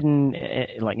 Madden,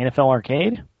 like NFL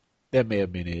Arcade? That may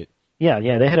have been it. Yeah,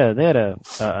 they had a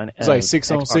It's like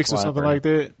 6-on-6 or Xbox something Live like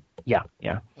that. Yeah.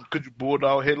 Could you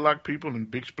bulldog headlock people and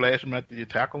big splash them after you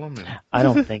tackle them? And, I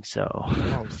don't think so.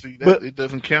 oh, see, But- it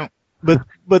doesn't count.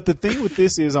 But the thing with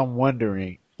this is, I'm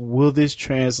wondering, will this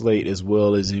translate as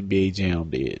well as NBA Jam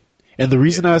did? And the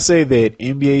reason I say that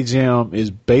NBA Jam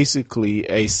is basically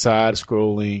a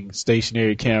side-scrolling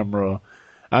stationary camera.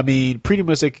 I mean, pretty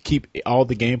much they could keep all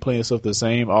the gameplay and stuff the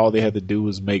same. All they had to do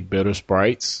was make better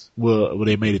sprites. Well,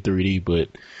 they made it 3D, but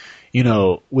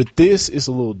with this, it's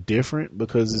a little different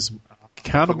because it's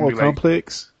kind of It's more gonna be like-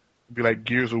 complex. It'd be like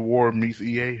Gears of War meets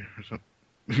EA or something.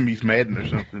 Meets Madden or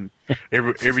something.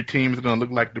 Every team is gonna look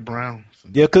like the Browns.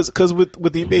 Yeah, because with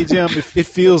the NBA Jam, it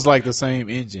feels like the same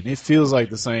engine. It feels like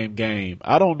the same game.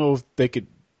 I don't know if they could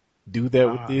do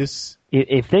that with this.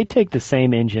 If they take the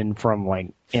same engine from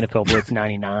like NFL Blitz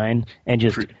 '99 and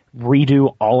just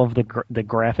redo all of the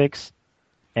graphics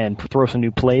and throw some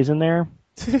new plays in there,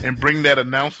 And bring that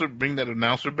announcer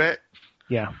back.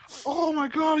 yeah, Oh my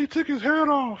God, he took his head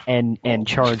off. and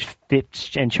charge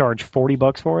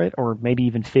 $40 for it, or maybe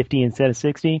even 50 instead of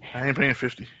 60, I ain't paying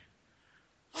 50.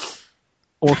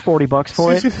 or $40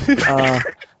 for it.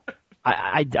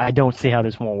 I don't see how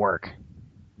this won't work.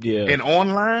 Yeah. And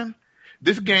online,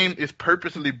 this game is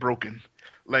purposely broken.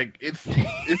 Like it's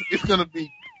gonna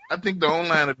be. I think the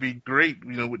online would be great.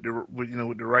 With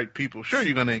the right people. Sure,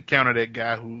 you're gonna encounter that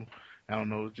guy who, I don't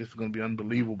know, it's just gonna be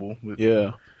unbelievable.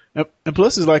 Yeah. And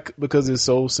plus, it's like, because it's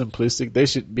so simplistic, they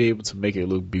should be able to make it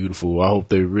look beautiful. I hope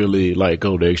they really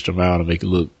go the extra mile to make it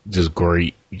look just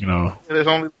great. There's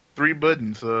only 3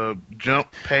 buttons: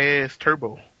 jump, pass,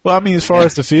 turbo. Well, I mean, as far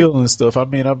as the feel and stuff, I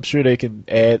mean, I'm sure they can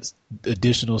add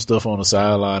additional stuff on the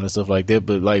sideline and stuff like that.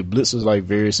 But Blitz was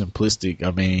very simplistic. I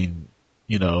mean,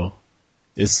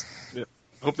 it's. I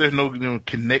hope there's no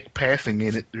connect passing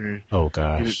in it. Or, Oh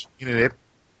gosh. that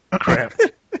crap.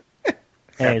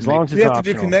 Hey, as long as You it's have to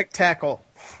do optional. connect tackle.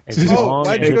 As Oh, long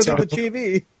why'd as you go it's to the optional.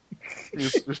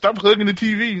 TV? Stop hugging the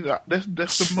TV.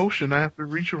 That's the motion I have to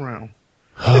reach around.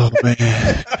 Oh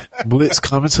man, Blitz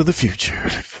coming to the future.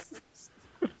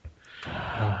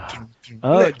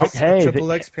 Blitz, hey,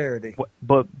 Triple X parody.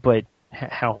 but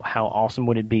how awesome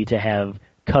would it be to have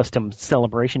custom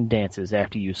celebration dances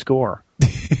after you score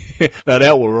Now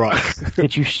that will rock.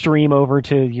 that you stream over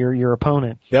to your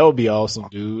opponent? That would be awesome,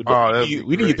 dude. Oh, that'd be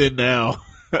we need great. that now.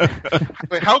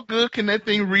 Like, how good can that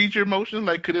thing read your motion?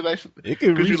 Like, could it actually? It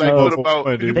can Could you reach put for about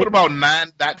fun, could you dude. put about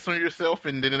 9 dots on yourself,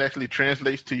 and then it actually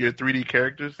translates to your 3D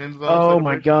characters? In Zone Oh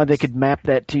my Celebration? God, they could map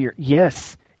that to your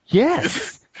yes.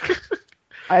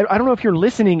 I don't know if you're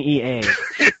listening, EA.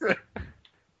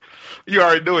 You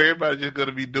already know everybody's just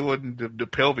gonna be doing the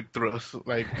pelvic thrust,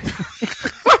 like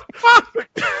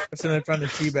So they're trying to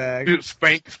teabag.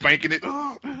 spanking it.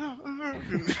 Oh,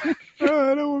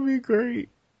 that would be great.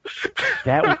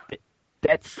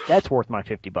 That's worth my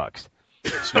 $50.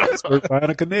 It's worth buying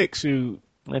a Connect shoot.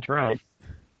 That's right.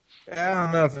 I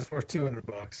don't know if it's worth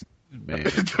 $200. Man.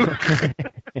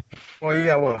 Well, you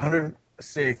got what,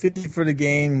 150 for the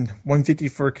game, 150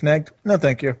 for Connect? No,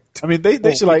 thank you. I mean, they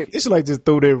should just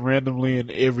throw that randomly in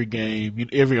every game,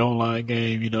 every online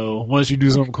game. Once you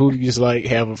do something cool, you just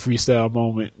have a freestyle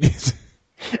moment.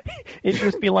 It'd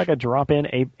just be like a drop-in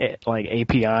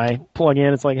API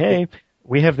plug-in. It's like, hey,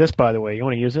 we have this, by the way. You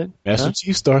want to use it? Master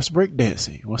Chief starts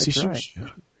breakdancing once he That's shoots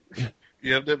you.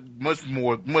 Yeah, that's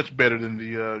much better than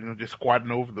the just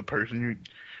squatting over the person. You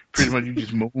pretty much you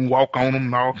just moonwalk on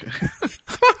them and all.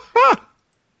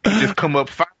 Just come up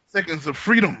 5 seconds of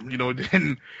freedom.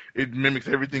 Then it mimics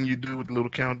everything you do with the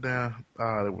little countdown.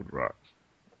 That would rock.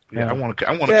 Yeah, I want to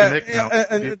connect now.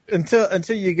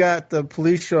 Until you got the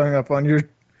police showing up on your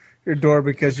door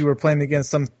because you were playing against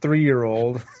some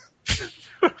 3-year-old.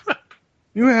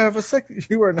 You have a second.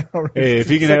 You are now. Hey, if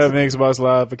he can have an Xbox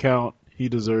Live account, he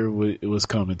deserved what it was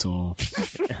coming to him.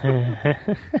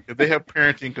 If they have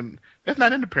parenting, that's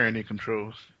not in the parenting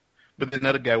controls. But then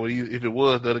another guy would, if it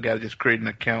was, the other guy would just create an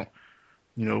account,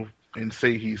 and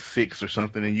say he's 6 or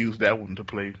something, and use that one to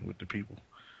play with the people.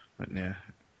 But yeah.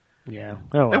 Yeah.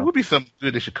 Oh, well. That would be something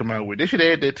good they should come out with. They should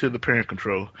add that to the parent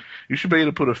control. You should be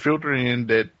able to put a filter in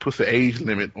that puts an age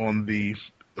limit on the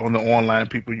online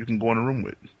people you can go in a room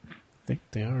with. I think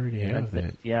they already have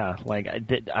that. Yeah,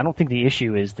 I don't think the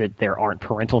issue is that there aren't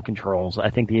parental controls. I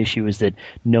think the issue is that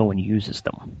no one uses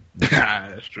them.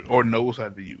 That's true. Or knows how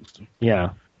to use them.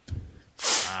 Yeah.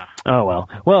 Oh, well.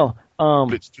 Well,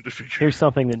 Blitz to the future. here's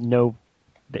something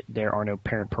that there are no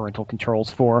parental controls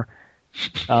for.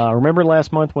 Remember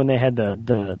last month when they had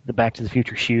the Back to the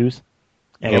Future shoes?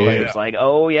 And everybody was like,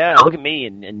 "Oh yeah, look at me!"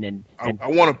 And I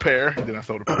want a pair. And then I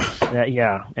sold a pair.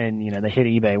 yeah, and they hit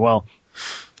eBay. Well,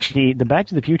 the Back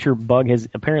to the Future bug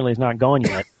apparently is not gone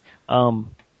yet.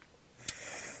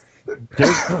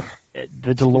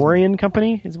 The DeLorean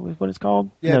company is what it's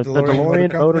called. Yeah, no, the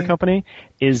DeLorean Motor Company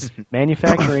is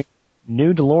manufacturing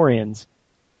new DeLoreans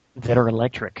that are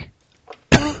electric.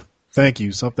 Thank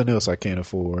you. Something else I can't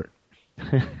afford.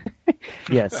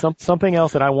 Yeah, something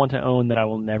else that I want to own that I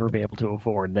will never be able to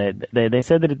afford. They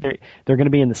said that they're going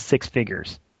to be in the 6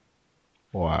 figures.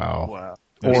 Wow.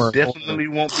 It definitely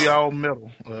won't be all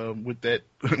metal with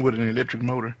an electric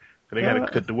motor. They got to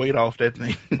cut the weight off that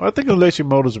thing. Well, I think electric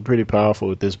motors are pretty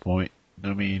powerful at this point.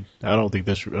 I mean, I don't think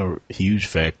that's a huge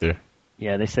factor.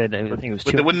 Yeah, they said I think it was.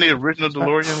 But wasn't the original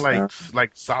DeLorean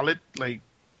like solid like?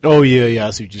 Oh yeah, I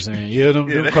see what you're saying. Yeah, them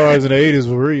cars in the '80s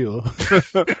were real.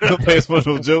 That's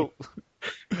no joke.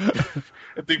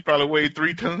 I think probably weighed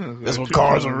 3 tons. That's when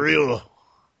cars are real.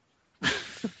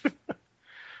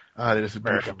 That's a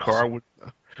beautiful car with,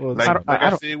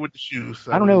 I said, with the shoes.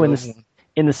 I don't know.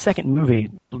 In the second movie,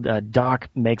 Doc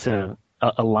makes a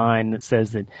line that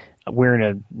says that we're in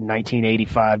a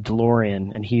 1985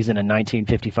 DeLorean and he's in a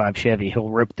 1955 Chevy. He'll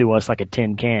rip through us like a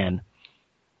tin can.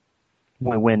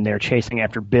 When they're chasing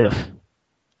after Biff.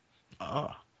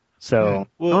 So,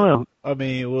 well, I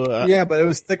mean, yeah, but it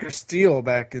was thicker steel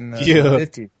back in the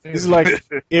 50s. It's like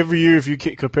every year, if you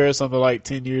compare something like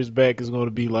 10 years back, it's going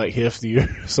to be like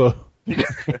heftier. So,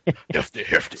 hefty.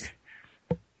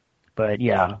 But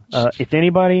yeah, if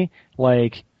anybody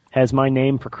has my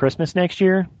name for Christmas next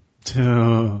year,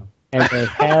 and they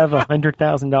have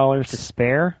 $100,000 to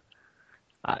spare,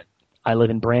 I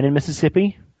live in Brandon,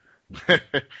 Mississippi. You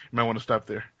might want to stop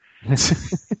there.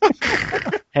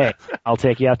 Hey, I'll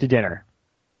take you out to dinner.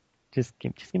 Just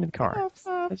give me the car.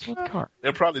 Just the car.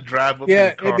 They'll probably drive up.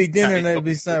 Yeah, it'd be dinner and it'd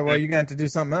be saying, "Well, you're going to have to do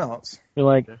something else." You're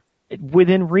like,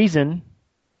 within reason.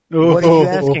 What are you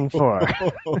asking for?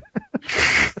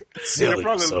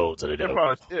 Silly soul to the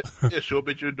devil. They'll show up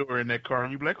at your door in that car,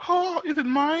 and you'll be like, "Oh, is it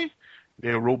mine?"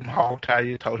 They'll rope and hog tie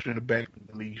you, toss you in the back,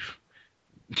 and leave.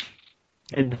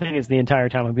 And the thing is, the entire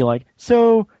time I'd be like,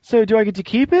 so do I get to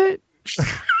keep it?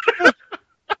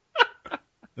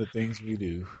 The things we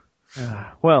do.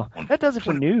 Well, that does it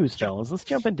for news, fellas. Let's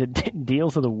jump into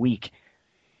deals of the week.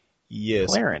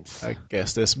 Yes. Clarence. I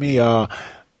guess that's me. About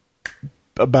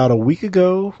a week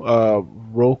ago,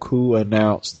 Roku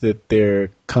announced that they're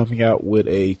coming out with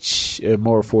a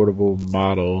more affordable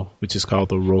model, which is called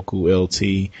the Roku LT.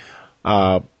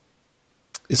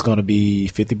 It's going to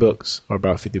be $50 or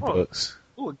about $50.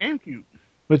 Oh, a GameCube.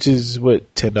 Which is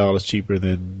 $10 cheaper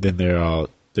than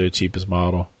their cheapest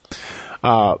model.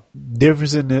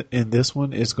 Difference in this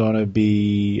one is going to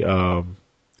be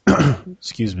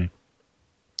excuse me.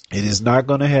 It is not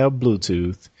going to have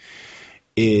Bluetooth.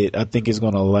 I think it's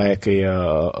going to lack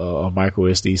a micro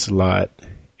SD slot,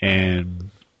 and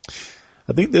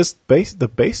I think that's the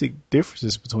basic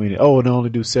differences between it. Oh, and they only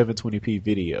do 720p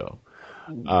video.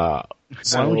 Why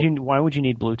would you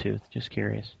need Bluetooth? Just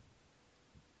curious.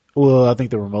 Well, I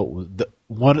think the remote was the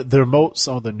remotes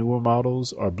on the newer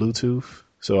models are Bluetooth,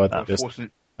 so I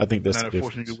think that's the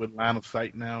difference. Forcing you with line of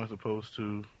sight now as opposed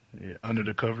to under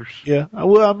the covers. Yeah,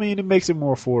 well, I mean, it makes it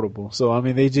more affordable. So I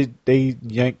mean, they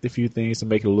yanked a few things to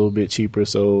make it a little bit cheaper,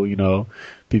 so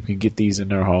people can get these in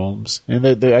their homes. And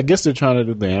I guess they're trying to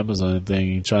do the Amazon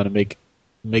thing, trying to make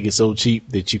it so cheap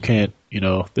that you can't,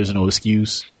 there's no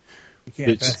excuse. You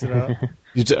can't pass it up.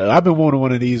 I've been wanting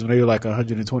one of these when they were like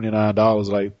 $129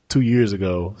 like 2 years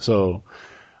ago. So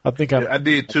I think I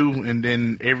did too, and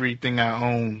then everything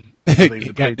I own got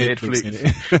Netflix. in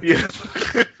it. Yeah.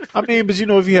 I mean, but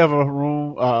if you have a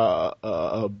room,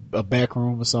 a back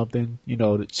room or something,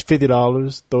 it's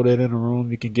 $50. Throw that in a room,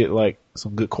 you can get like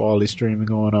some good quality streaming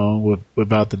going on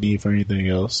without the need for anything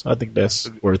else. I think that's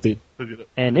worth it.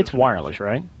 And it's wireless,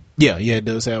 right? Yeah, it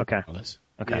does have wireless.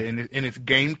 Okay. Yeah, and it's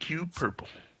GameCube purple.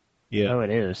 Yeah. Oh, it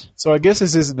is. So I guess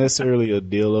this isn't necessarily a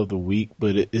deal of the week,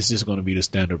 but it's just going to be the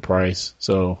standard price.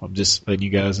 So I'm just letting you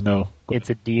guys know. It's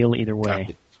a deal either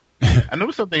way. I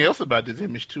know something else about this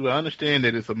image too. I understand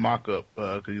that it's a mock-up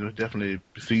because it's definitely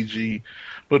CG,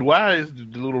 but why is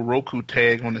the little Roku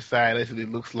tag on the side actually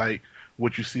looks like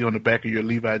what you see on the back of your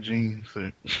Levi jeans?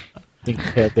 I think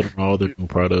they had that on all their new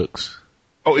products.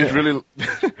 Oh, it's really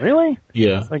Really?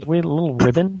 Yeah. It's like we had a little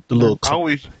ribbon. The little I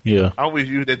always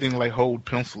use that thing like hold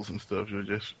pencils and stuff.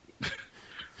 Just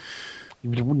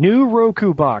New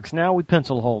Roku box now with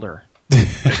pencil holder.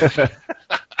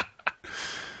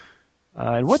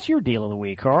 And what's your deal of the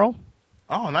week, Carl?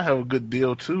 Oh, and I have a good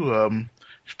deal too.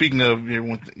 Speaking of,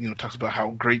 everyone talks about how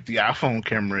great the iPhone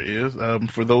camera is.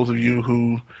 For those of you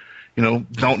who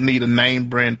don't need a name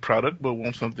brand product but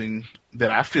want something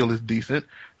that I feel is decent,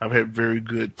 I've had very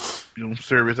good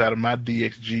service out of my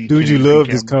DXG. Dude, you love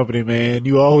this company, man.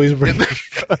 You always bring.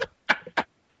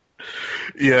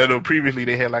 Yeah, no. Previously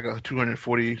they had like a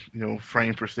 240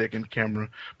 frames per second camera,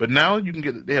 but now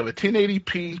they have a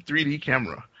 1080p 3D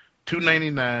camera.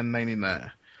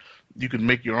 $299.99. You can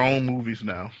make your own movies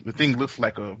now. The thing looks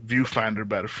like a viewfinder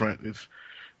by the front.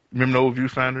 Remember the old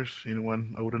viewfinders?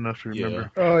 Anyone old enough to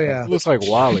remember? Oh yeah, It looks like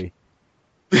Wally.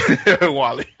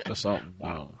 Wally. Or something.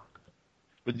 Wow.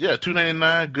 But yeah,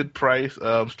 $299, good price.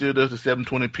 Still does the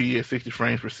 720p at 60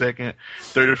 frames per second,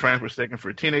 30 frames per second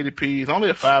for 1080p. It's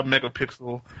only a 5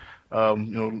 megapixel.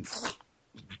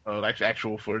 Like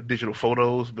actual for digital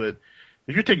photos, but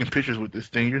if you're taking pictures with this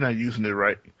thing, you're not using it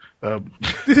right. I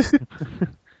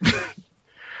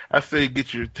say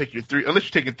take your unless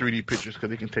you're taking 3D pictures because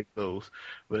they can take those.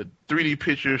 But 3D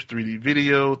pictures, 3D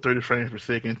video, 30 frames per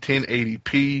second,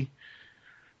 1080p.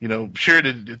 Sure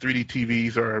the 3D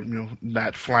TVs are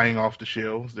not flying off the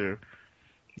shelves. They're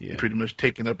pretty much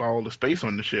taking up all the space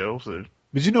on the shelves. So.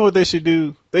 But you know what they should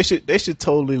do? They should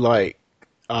totally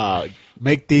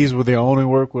make these where they only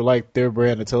work with like their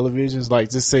brand of televisions. Like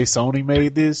just say Sony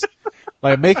made this.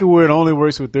 Like make it where it only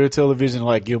works with their television.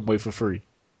 Like give them away for free.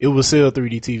 It will sell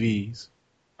 3D TVs.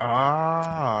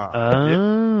 Ah.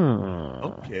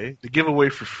 Okay. The giveaway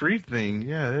for free thing.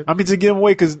 Yeah. I mean to give them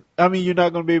away because you're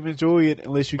not going to be able to enjoy it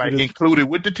unless you include it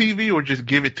with the TV or just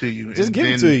give it to you. Just give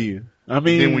it to you.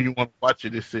 Then when you want to watch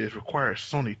it, it says requires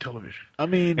Sony television.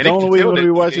 And the only way you're going to be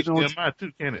watching it on HDMI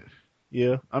too, can it?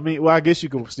 Yeah, I guess you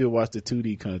can still watch the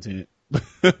 2D content.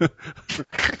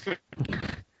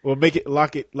 Well,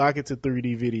 lock it to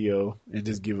 3D video and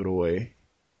just give it away.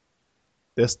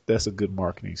 That's a good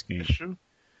marketing scheme. That's true.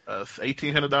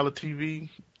 $1,800 TV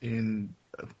and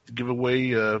give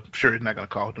away. Sure, it's not going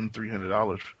to cost them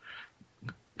 $300.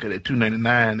 Because at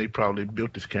 $299, they probably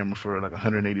built this camera for like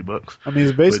 $180.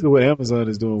 It's basically what Amazon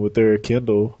is doing with their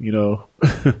Kindle.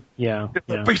 Yeah.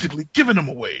 Basically giving them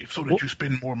away so that you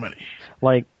spend more money.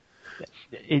 Like,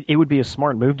 it would be a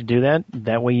smart move to do that.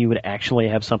 That way you would actually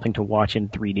have something to watch in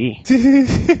 3D.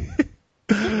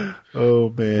 Oh,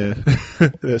 man.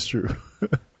 That's true.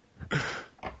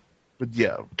 But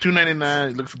yeah,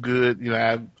 $299, it looks good.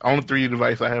 On the 3D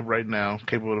device I have right now,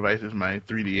 capable device is my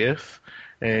 3DS.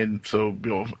 And so,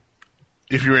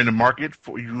 if you're in the market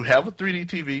you have a 3D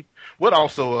TV. What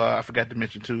also I forgot to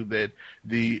mention too that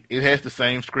it has the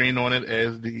same screen on it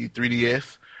as the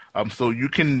 3DS. So you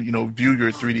can view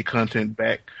your 3D content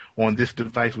back on this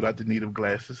device without the need of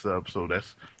glasses. So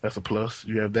that's a plus.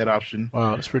 You have that option.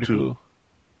 Wow, that's pretty cool.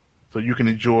 So you can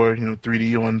enjoy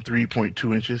 3D on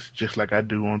 3.2 inches just like I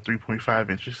do on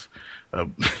 3.5 inches.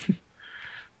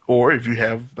 Or if you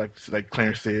have, like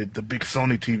Clarence said, the big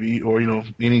Sony TV or,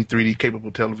 any 3D capable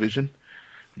television,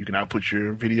 you can output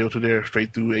your video to there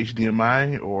straight through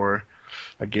HDMI or,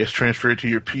 I guess, transfer it to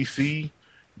your PC,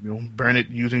 burn it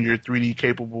using your 3D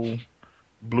capable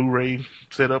Blu-ray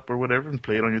setup or whatever and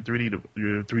play it on your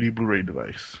 3D Blu-ray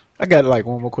device. I got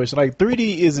one more question.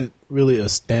 3D isn't really a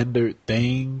standard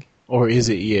thing, or is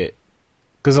it yet?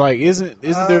 Because isn't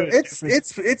there?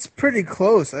 It's pretty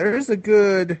close.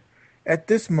 At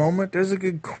this moment, there's a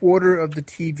good quarter of the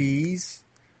TVs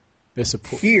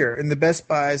here in the Best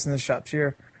Buys and the shops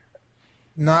here.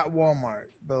 Not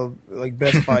Walmart, but like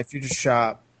Best Buy, Future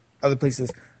Shop, other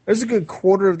places. There's a good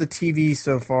quarter of the TVs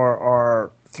so far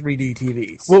are 3D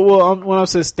TVs. Well, when I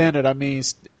say standard, I mean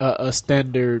a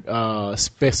standard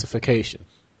specification.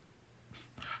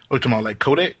 Oh, you're talking about like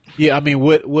codec? Yeah, I mean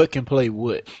what can play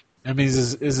what? I mean,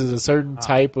 is it a certain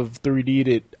type of 3D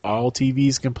that all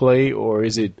TVs can play, or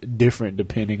is it different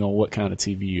depending on what kind of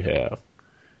TV you have?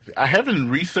 I haven't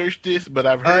researched this, but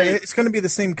I've heard it's going to be the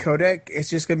same codec.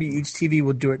 It's just going to be each TV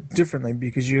will do it differently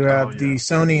because you have the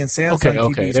Sony and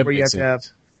Samsung TVs where you have to have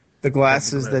the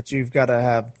glasses that you've got to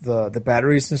have the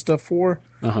batteries and stuff for.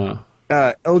 Uh-huh.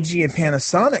 LG and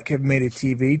Panasonic have made a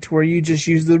TV to where you just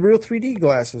use the real 3D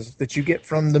glasses that you get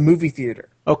from the movie theater.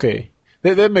 Okay.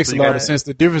 That makes a lot of sense.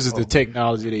 The difference is the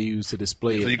technology they use to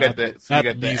display it. So you got the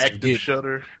active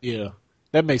shutter. Yeah.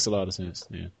 That makes a lot of sense.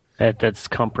 Yeah. That's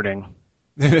comforting.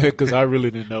 Because I really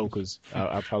didn't know. Because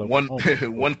I probably one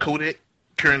codec,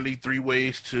 currently 3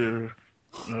 ways to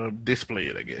display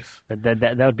it, I guess.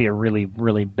 That would be a really,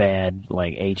 really bad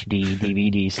HD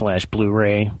DVD /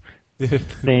 Blu-ray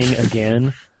thing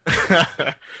again.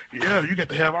 Yeah, you get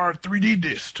to have our 3D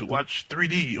disc to watch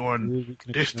 3D on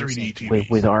this 3D TV.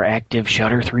 With our active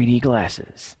shutter 3D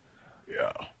glasses.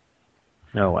 Yeah.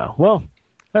 Oh, well. Well,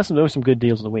 those are some good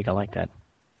deals of the week. I like that.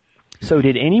 So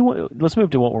let's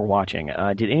move to what we're watching.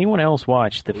 Did anyone else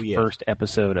watch the first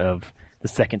episode of the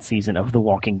second season of The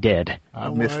Walking Dead? I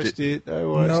watched it.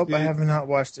 Nope, I have not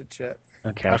watched it yet.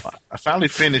 Okay. I finally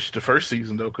finished the first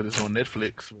season, though, because it's on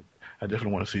Netflix. I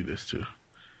definitely want to see this, too.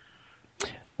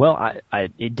 Well,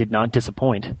 it did not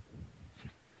disappoint.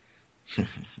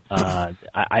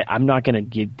 I'm not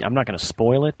gonna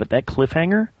spoil it, but that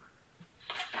cliffhanger,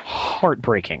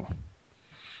 heartbreaking.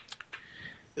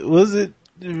 Was it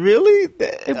really?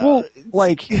 I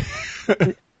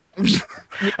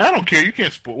don't care. You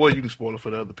can't spoil. Well, you can spoil it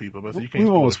for the other people, but you can't.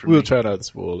 We'll try not to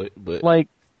spoil it, but I'm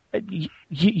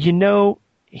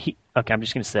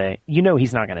just gonna say,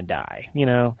 he's not gonna die,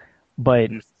 but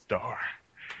star.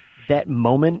 That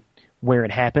moment where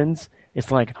it happens,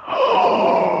 it's like,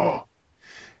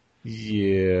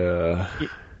 yeah.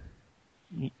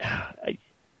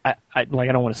 I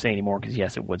don't want to say anymore because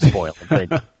yes, it would spoil it,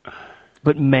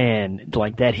 but man,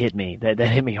 that hit me. That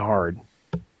hit me hard.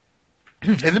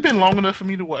 Has it been long enough for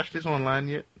me to watch this online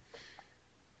yet?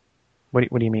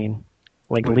 What do you mean?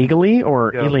 Legally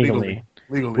or illegally?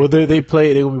 Legally. Well, they're gonna be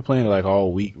playing it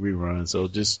all week rerun, so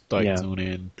just tune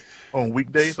in on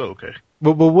weekdays. Oh, okay.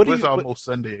 But what do it's almost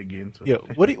Sunday again. So. Yeah.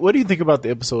 What do you think about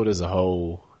the episode as a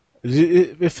whole?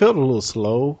 It felt a little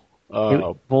slow.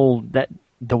 The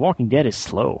Walking Dead is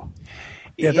slow.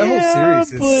 Yeah, the whole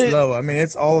series is slow. I mean,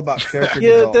 it's all about character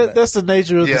development. That's the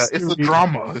nature of the series. It's a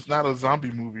drama. It's not a zombie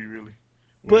movie, really.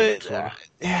 But I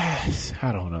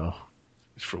don't know.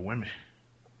 It's for women.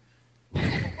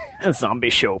 A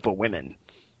zombie show for women.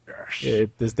 Gosh. Yeah,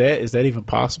 is that even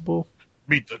possible?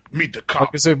 Meet the cop. I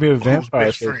guess it'd be a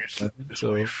vampire.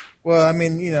 So. Well, I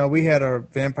mean, we had our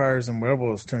vampires and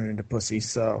werewolves turn into pussies,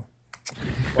 so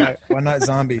why not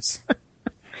zombies?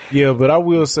 Yeah, but I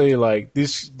will say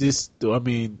this. I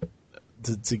mean,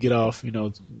 to get off,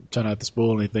 try not to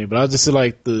spoil anything. But I just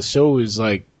feel the show is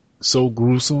so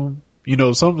gruesome.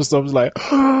 Some of the stuff is like,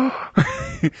 Oh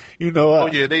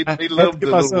yeah, they love get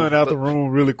my son out the room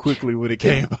really quickly when it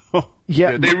came out.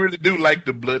 Yeah, they really do like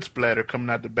the blood splatter coming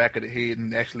out the back of the head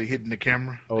and actually hitting the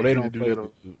camera. Oh, they don't play.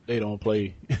 They don't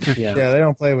play. Yeah, they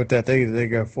don't play with that. They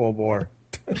go full bore.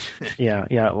 Yeah.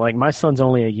 My son's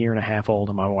only a year and a half old,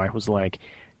 and my wife was like,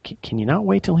 "Can you not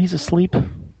wait till he's asleep?"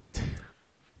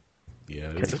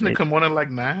 Yeah, doesn't it come on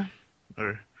at 9?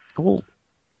 Or well,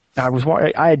 I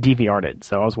had DVR'd it,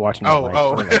 so I was watching.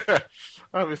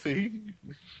 Obviously,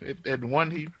 at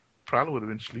 1 he probably would have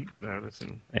been asleep.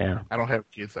 Yeah, I don't have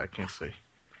kids, so I can't say.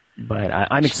 But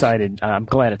I'm excited. I'm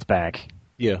glad it's back.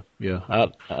 Yeah.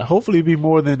 Hopefully, it'll be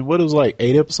more than what it was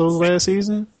 8 episodes last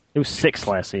season. It was 6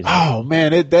 last season. Oh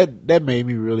man, that made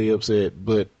me really upset.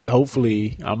 But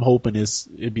hopefully, I'm hoping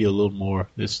it'd be a little more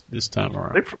this time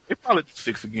around. They probably do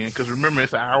 6 again because remember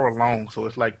it's an hour long, so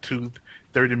it's 2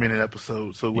 30-minute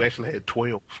episodes, so we actually had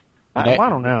 12. I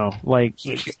don't know. Like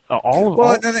all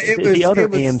the other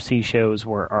AMC shows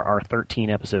are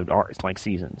 13-episode arcs, like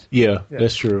seasons. Yeah,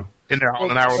 that's true. And they're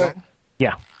all an hour long?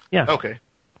 Yeah. Okay.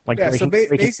 Like so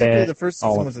basically Bad, the first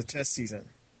season was a test season.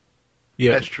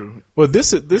 Yeah, that's true. Well,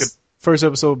 this first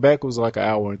episode back was like an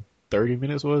hour and 30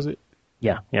 minutes, was it?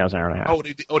 Yeah, it was an hour and a half.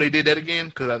 They did that again?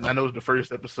 Because I know the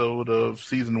first episode of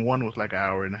season 1 was like an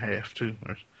hour and a half too.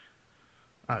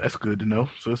 That's good to know.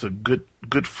 So it's a good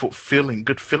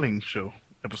filling show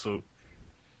episode.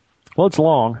 Well, it's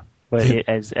long, but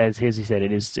as Hizzy said,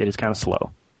 it is kind of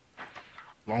slow.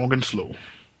 Long and slow.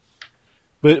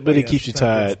 But it keeps you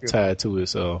tied to it.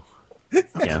 So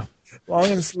yeah, long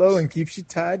and slow and keeps you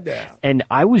tied down. And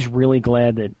I was really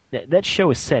glad that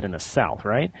show is set in the South,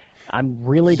 right? I'm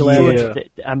really glad.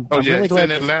 I'm really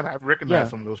glad. In Atlanta, I recognize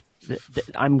some of those.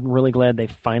 I'm really glad they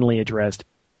finally addressed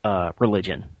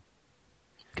religion.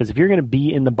 Because if you're going to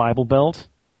be in the Bible Belt,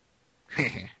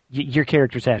 your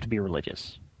characters have to be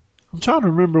religious. I'm trying to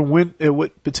remember at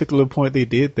what particular point they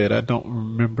did that. I don't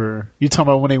remember. You talking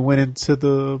about when they went into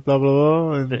the blah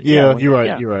blah blah? You're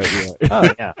right. You're right.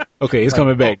 Oh yeah. Okay, it's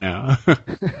coming back now.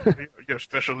 You're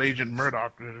Special Agent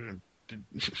Murdoch.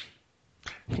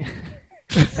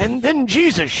 And then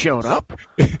Jesus showed up.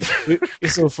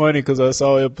 It's so funny because I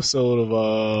saw an episode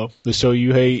of the show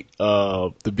you hate,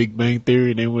 The Big Bang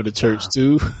Theory, and they went to church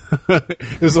too.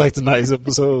 It was like the nice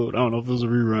episode. I don't know if it was a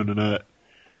rerun or not.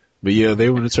 But yeah, they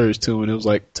went to church too, and it was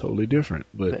like totally different.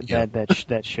 But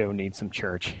that show needs some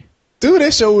church. Dude,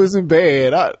 that show wasn't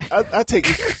bad. I take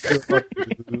it.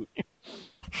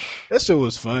 That show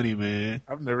was funny, man.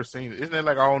 I've never seen it. Isn't that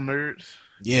like all nerds?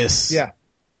 Yes. Yeah.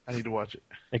 I need to watch it.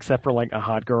 Except for like a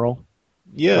hot girl.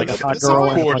 Yeah, like a hot girl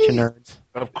and a bunch of nerds.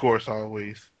 Of course,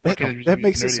 always. That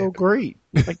makes it so great.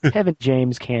 Like Kevin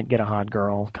James can't get a hot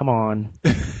girl. Come on.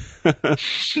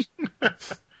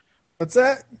 What's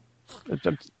that?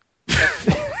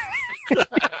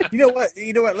 You know what?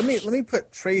 Let me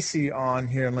put Tracy on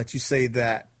here and let you say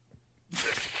that.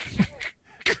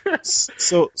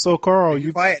 So Carl,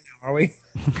 you quiet now, are we?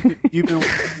 You've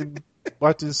been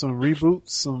watching some reboots,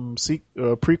 some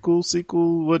prequel,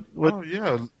 sequel. What? Oh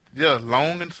yeah,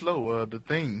 long and slow. The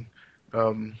Thing.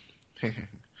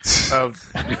 It's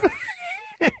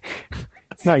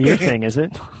not your thing, is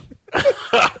it?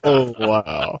 Oh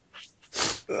wow.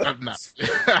 I'm not.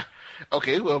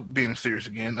 Okay, well, being serious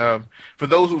again. For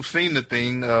those who've seen The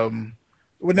Thing,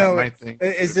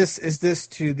 is this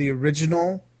to the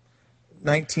original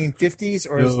 1950s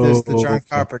or is this the John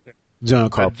Carpenter? John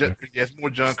Carpenter. Yes, more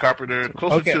John Carpenter.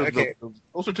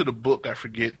 Closer to the book, I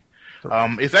forget.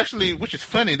 It's actually, which is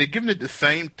funny, they're giving it the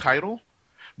same title,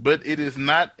 but it is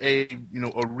not a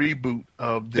reboot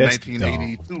of the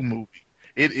 1982 movie.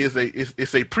 It is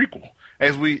it's a prequel.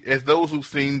 As those who've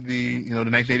seen the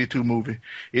 1982 movie,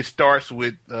 it starts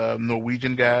with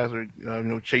Norwegian guys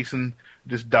chasing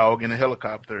this dog in a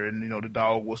helicopter, and the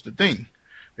dog was the thing.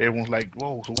 Everyone's like,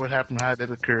 whoa, so what happened? How did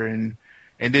that occur? And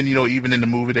then even in the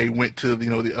movie they went to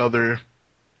the other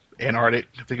Antarctic,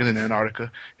 I think it's in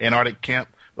Antarctica, Antarctic camp.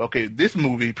 Okay, this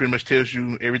movie pretty much tells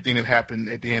you everything that happened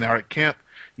at the Antarctic camp.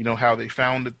 How they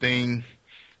found the thing,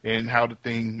 and how the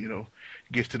thing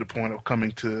gets to the point of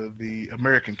coming to the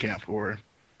American camp, or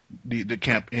the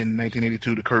camp in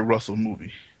 1982, the Kurt Russell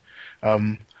movie.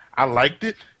 I liked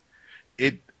it.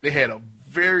 They had a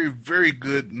very, very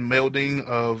good melding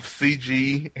of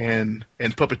CG and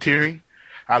puppeteering.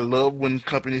 I love when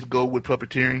companies go with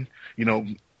puppeteering.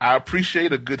 I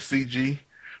appreciate a good CG,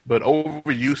 but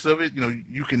overuse of it,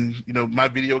 you can, my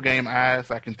video game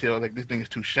eyes, I can tell like this thing is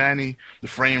too shiny. The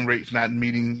frame rate's not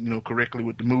meeting, correctly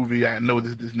with the movie. I know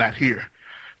this is not here.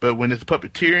 But when it's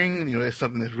puppeteering, it's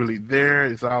something that's really there.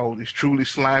 It's truly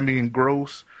slimy and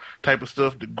gross type of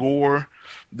stuff. The gore,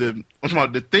 the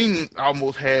thing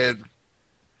almost had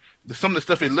some of the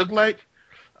stuff it looked like.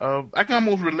 I can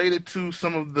almost relate it to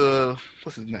some of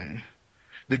what's his name,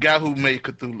 the guy who made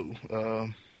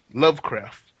Cthulhu,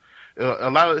 Lovecraft. A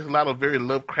lot of very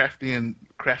Lovecraftian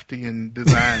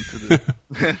design to the.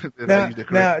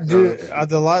 Are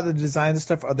a lot of the design and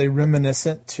stuff, are they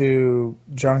reminiscent to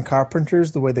John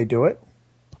Carpenter's the way they do it?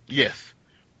 Yes,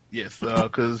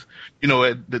 because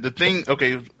the thing.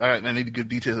 Okay, I need to give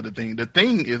details of the thing. The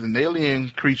thing is an alien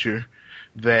creature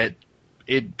that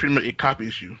it pretty much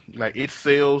copies you. Like its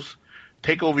cells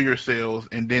take over your cells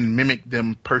and then mimic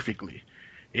them perfectly.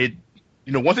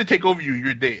 Once they take over you,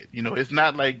 you're dead. It's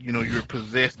not like, you're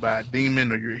possessed by a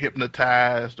demon or you're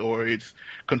hypnotized or it's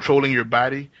controlling your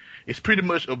body. It's pretty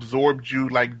much absorbed you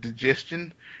like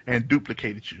digestion and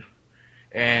duplicated you.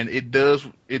 and it does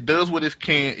what it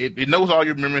can. It knows all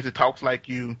your memories. It talks like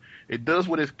you. It does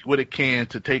what it can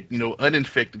to take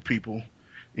uninfected people,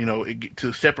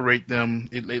 to separate them.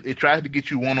 It tries to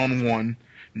get you one-on-one,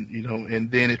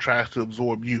 and then it tries to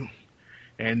absorb you,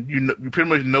 and you pretty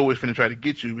much know it's going to try to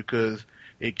get you because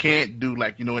it can't do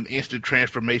an instant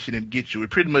transformation and get you. It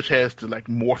pretty much has to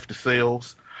morph the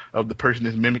cells of the person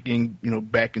it's mimicking,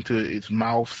 back into its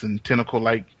mouths and tentacle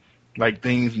like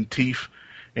things and teeth,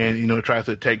 and it tries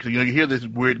to attack. So you hear this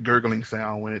weird gurgling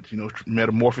sound when it's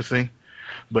metamorphosing,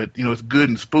 but it's good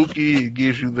and spooky. It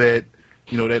gives you that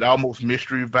that almost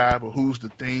mystery vibe of who's the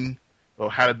thing, or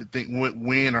how did the thing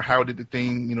when or how did the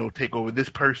thing take over this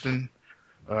person.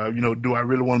 Do I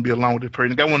really want to be along with this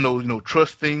person? Got one of those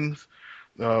trust things.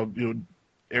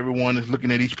 Everyone is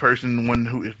looking at each person, one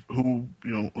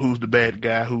who's the bad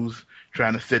guy, who's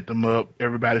trying to set them up.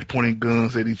 Everybody's pointing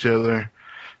guns at each other.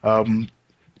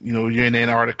 You're in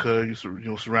Antarctica.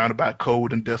 You're surrounded by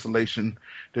cold and desolation.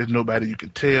 There's nobody you can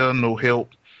tell, no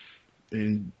help,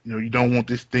 and you don't want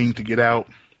this thing to get out.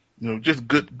 Just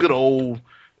good old,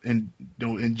 and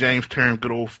in James' term,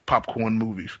 good old popcorn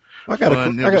movies. I got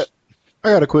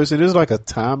a question. Is like a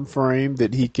time frame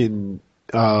that he can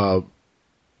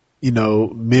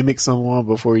mimic someone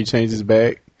before he changes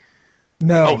back?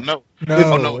 No. Oh no. No.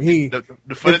 Oh, no.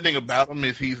 The funny thing about him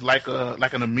is he's like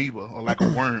an amoeba or like a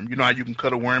worm. You know how you can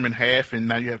cut a worm in half and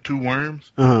now you have two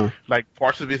worms? Uh-huh. Like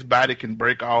parts of his body can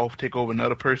break off, take over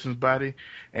another person's body,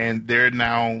 and they're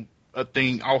now a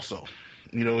thing also.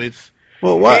 It's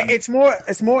it's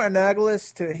more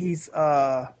analogous to he's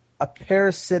a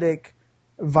parasitic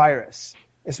virus.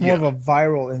 It's more of a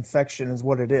viral infection is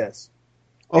what it is.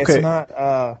 Okay. It's not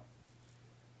I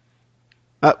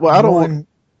don't.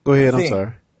 Go ahead. thing. I'm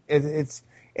sorry.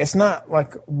 It's not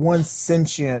like one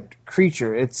sentient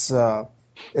creature. It's the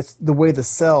way the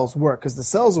cells work, because the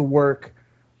cells will work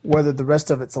whether the rest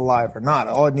of it's alive or not.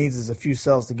 All it needs is a few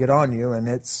cells to get on you, and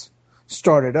it's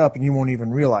started up, and you won't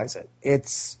even realize it.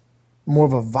 It's more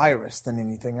of a virus than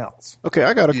anything else. Okay,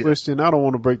 I got a question. I don't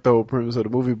want to break the whole premise of the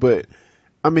movie, but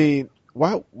I mean,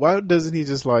 why doesn't he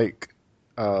just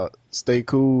stay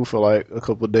cool for a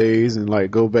couple of days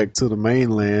and go back to the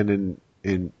mainland and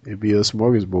be a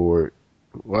smorgasbord?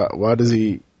 Why does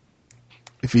he,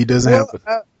 if he doesn't have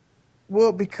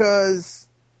because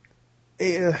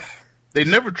they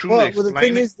never truly explain the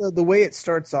thing is the way it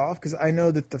starts off, because I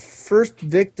know that the first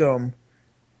victim,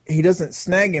 he doesn't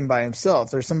snag him by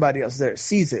himself. There's somebody else there that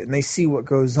sees it, and they see what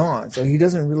goes on. So he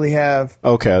doesn't really have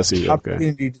I see.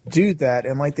 opportunity to do that.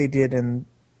 And like they did in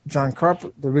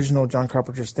the original John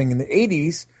Carpenter's thing in the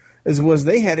 80s, was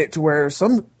they had it to where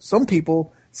some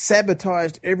people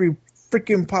sabotaged every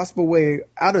freaking possible way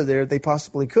out of there they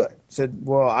possibly could. Said,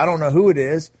 well, I don't know who it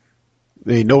is.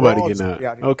 Ain't nobody getting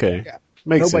out. Okay. Yeah.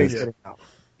 Makes Nobody's sense. getting out.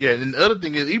 Yeah, and the other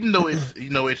thing is, even though it's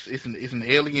it's an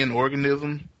alien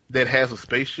organism that has a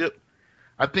spaceship,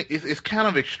 I think it's kind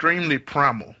of extremely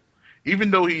primal.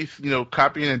 Even though he's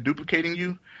copying and duplicating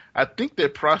you, I think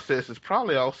that process is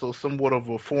probably also somewhat of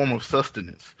a form of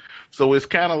sustenance. So it's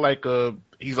kind of like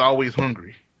he's always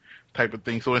hungry type of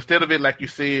thing. So instead of it, like you're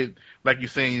saying,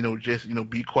 just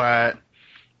be quiet,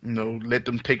 let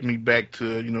them take me back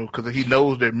to because he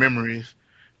knows their memories,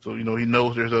 so he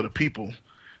knows there's other people.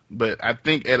 But I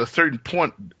think at a certain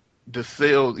point, the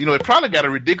cells, it probably got a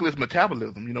ridiculous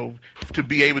metabolism, to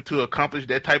be able to accomplish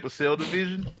that type of cell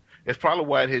division. That's probably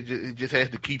why it just has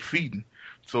to keep feeding.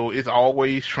 So it's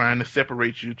always trying to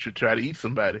separate you to try to eat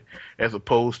somebody, as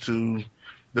opposed to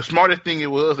the smartest thing it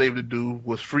was able to do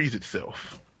was freeze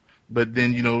itself. But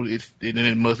then,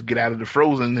 it must get out of the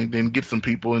frozen and then get some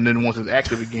people. And then once it's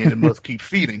active again, it must keep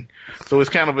feeding. So it's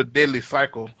kind of a deadly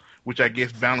cycle, which I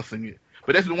guess balancing it.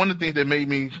 But that's one of the things that made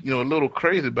me, a little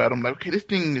crazy about it. I'm like, okay, this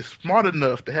thing is smart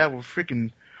enough to have a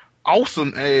freaking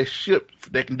awesome ass ship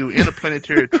that can do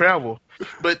interplanetary travel.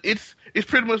 But it's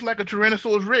pretty much like a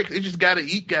Tyrannosaurus Rex. It just gotta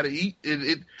eat. I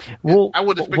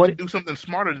would expect it to do something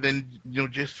smarter than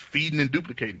just feeding and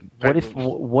duplicating.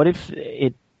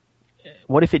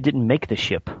 What if it didn't make the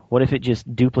ship? What if it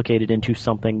just duplicated into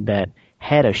something that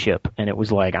had a ship, and it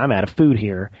was like, I'm out of food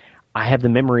here. I have the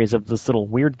memories of this little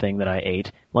weird thing that I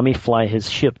ate. Let me fly his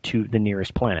ship to the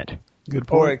nearest planet. Good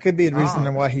point. Or it could be the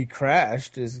reason why he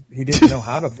crashed is he didn't know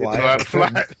how to fly.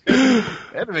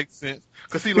 That makes sense.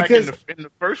 Because in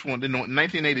the first one, in the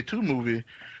 1982 movie,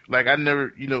 I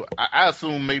never, I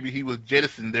assume maybe he was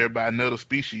jettisoned there by another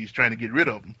species trying to get rid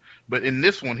of him. But in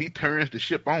this one, he turns the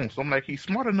ship on. So I'm like, he's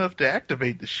smart enough to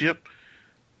activate the ship.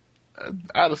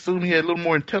 I'd assume he had a little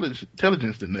more intelligence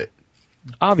than that.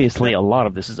 Obviously, a lot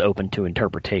of this is open to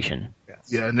interpretation.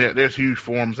 Yeah, and there's huge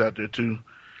forums out there, too.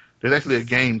 There's actually a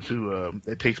game too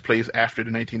that takes place after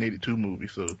the 1982 movie.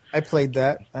 So I played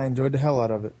that. I enjoyed the hell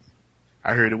out of it.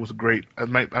 I heard it was great. I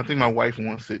think my wife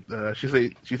wants it. She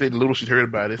said the little she's heard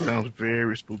about it, it sounds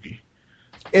very spooky.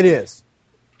 It is.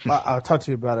 I'll talk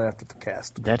to you about it after the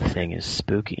cast. That thing is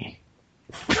spooky.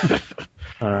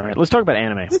 All right, let's talk about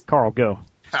anime. Carl, go.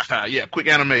 Yeah, quick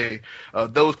anime.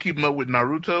 Those keeping up with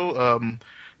Naruto,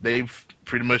 they've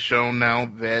pretty much shown now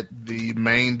that the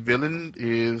main villain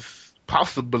is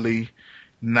possibly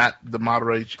not the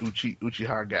Madara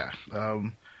Uchiha guy.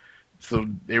 So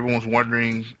everyone's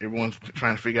wondering, everyone's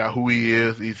trying to figure out who he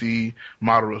is. Is he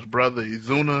Madara's brother,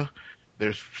 Izuna?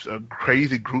 There's a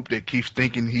crazy group that keeps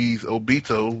thinking he's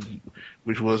Obito,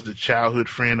 which was the childhood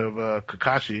friend of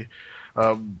Kakashi.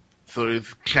 So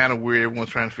it's kind of weird. Everyone's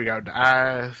trying to figure out the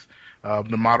eyes.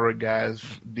 The Madara guys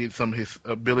did some of his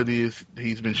abilities.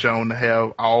 He's been shown to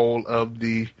have all of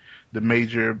the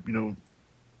major,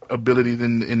 abilities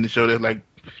in the show. There's like,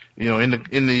 in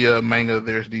the manga,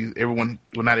 there's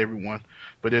not everyone,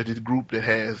 but there's this group that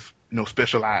has,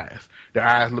 special eyes. Their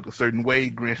eyes look a certain way,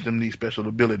 grants them these special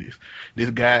abilities. This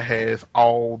guy has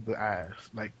all the eyes.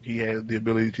 Like, he has the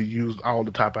ability to use all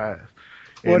the top eyes.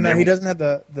 Well, no, he doesn't have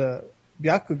the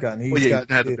Byakugan. He's got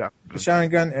the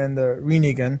Sharingan and the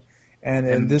Rinnegan. And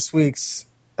in this week's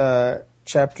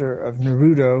chapter of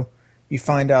Naruto, you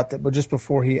find out that just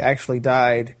before he actually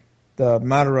died, the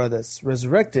Madara that's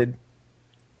resurrected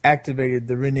activated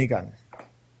the Rinnegan.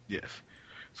 Yes.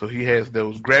 So he has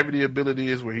those gravity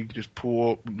abilities where he can just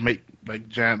make like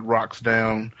giant rocks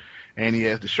down, and he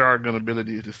has the Sharingan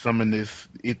ability to summon this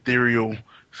ethereal,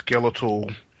 skeletal,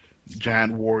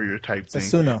 giant warrior type thing.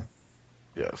 Susanoo.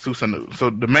 Yeah, Susanoo. So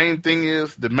the main thing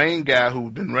is, the main guy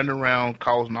who's been running around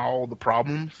causing all the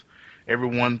problems,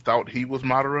 everyone thought he was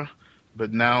Madara,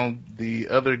 but now the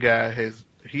other guy had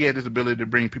this ability to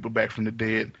bring people back from the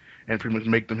dead and pretty much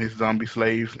make them his zombie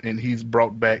slaves, and he's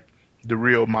brought back the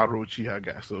real Madara Uchiha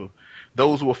guy. So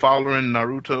those who are following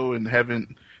Naruto and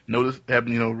haven't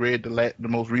read the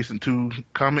most recent 2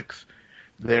 comics,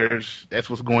 that's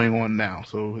what's going on now.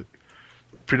 So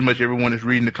pretty much everyone is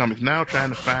reading the comics now, trying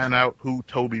to find out who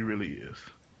Toby really is.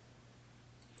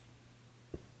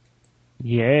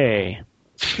 Yay.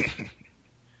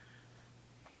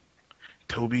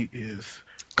 Toby is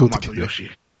Kota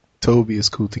Matoyoshi. Toby is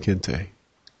Kota Kinte.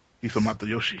 He's a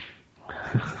Matoyoshi.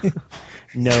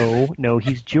 No,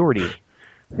 he's Geordie.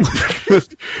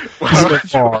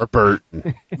 LeFar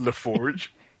Burton. LaForge.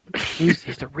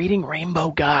 He's the reading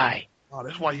rainbow guy. Oh,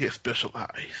 that's why he has special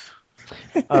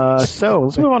eyes. So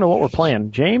let's move on to what we're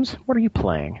playing. James, what are you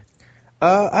playing?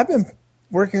 I've been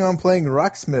working on playing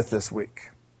Rocksmith this week.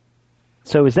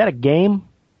 So is that a game?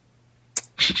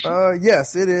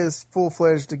 Yes, it is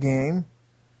full-fledged a game.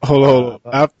 Hold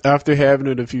on. After having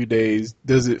it a few days,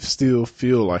 does it still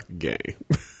feel like a game?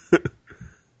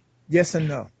 Yes and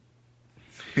no.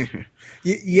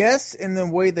 Yes, in the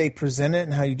way they present it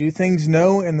and how you do things.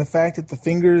 No, in the fact that the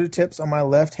fingertips on my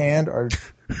left hand are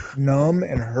numb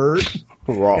and hurt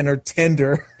Raw. and are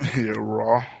tender.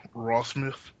 Yeah, Raw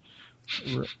Smith.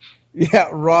 Yeah,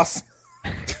 Ross.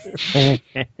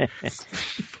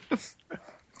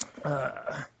 All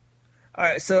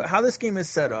right, so how this game is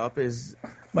set up is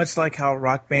much like how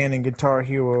Rock Band and Guitar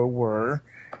Hero were.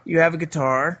 You have a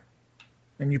guitar,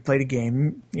 and you play the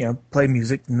game, play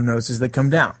music, and the notes as they come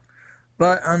down.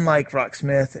 But unlike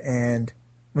Rocksmith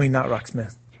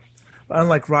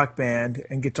unlike Rock Band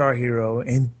and Guitar Hero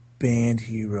and Band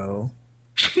Hero,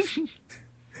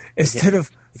 instead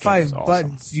of 5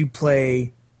 buttons, you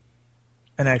play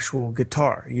an actual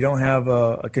guitar. You don't have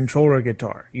a controller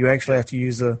guitar. You actually have to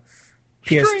use a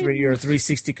PS3 or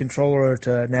 360 controller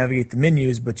to navigate the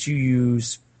menus, but you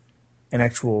use an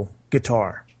actual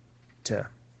guitar to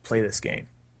play this game.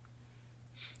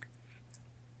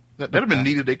 That'd have been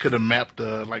neat if they could have mapped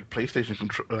PlayStation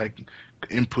control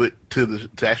input to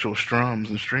actual strums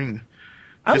and string.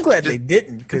 I'm glad they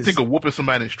didn't. I think of whooping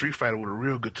somebody in Street Fighter with a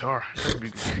real guitar.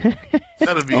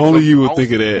 That'd be Only you would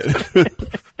think of that.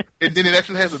 And then it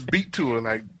actually has a beat to it,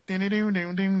 like ding ding ding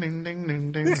ding ding ding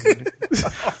ding ding.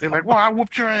 They're like, "Well, I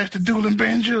whooped your ass to dueling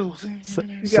banjos."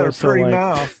 You got a pretty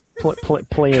mouth.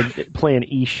 Play an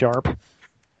E sharp,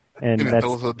 and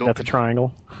that's a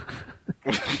triangle.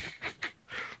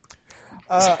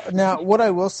 Now, what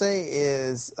I will say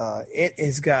is, it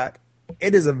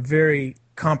is a very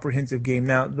comprehensive game.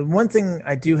 Now, the one thing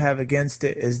I do have against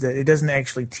it is that it doesn't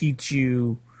actually teach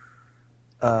you,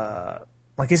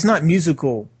 it's not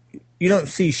musical. You don't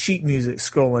see sheet music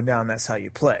scrolling down. That's how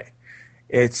you play.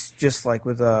 It's just like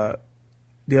with the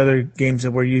other games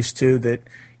that we're used to, that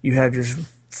you have your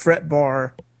fret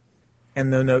bar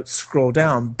and the notes scroll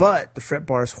down, but the fret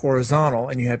bar is horizontal,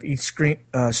 and you have each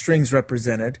strings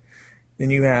represented. Then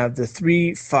you have the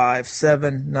 3, 5,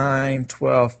 7, 9,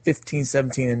 12, 15,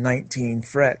 17, and 19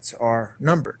 frets are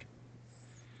numbered.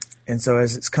 And so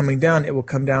as it's coming down, it will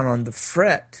come down on the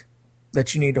fret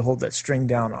that you need to hold that string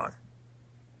down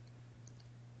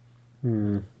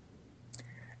on.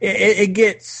 It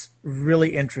gets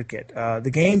really intricate.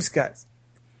 The game's got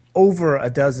over a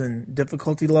dozen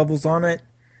difficulty levels on it,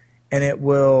 and it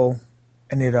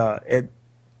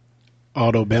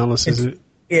auto balances it.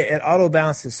 It auto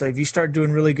balances. So if you start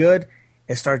doing really good,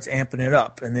 it starts amping it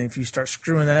up, and then if you start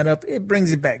screwing that up, it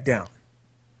brings it back down.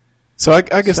 So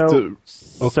I guess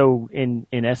so in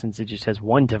essence, it just has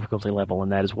one difficulty level,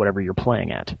 and that is whatever you're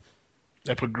playing at.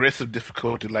 That progressive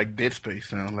difficulty, like Dead Space,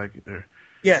 sounds like it there.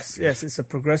 Yes, it's a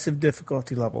progressive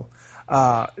difficulty level.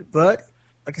 But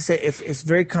like I said, it's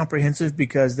very comprehensive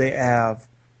because they have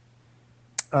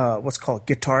what's called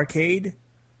Guitarcade,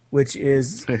 which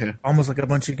is almost like a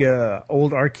bunch of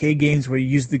old arcade games where you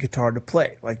use the guitar to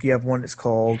play. Like you have one that's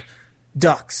called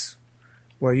Ducks,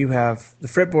 where you have the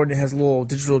fretboard and it has a little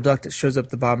digital duck that shows up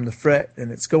at the bottom of the fret,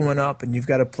 and it's going up, and you've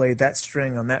got to play that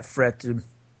string on that fret to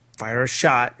fire a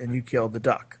shot, and you kill the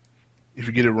duck. If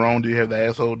you get it wrong, do you have the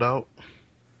asshole dog?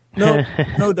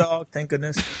 No dog, thank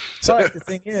goodness. But the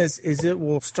thing is it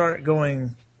will start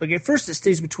going, like at first it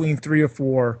stays between 3 or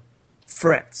 4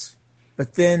 frets.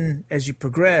 But then as you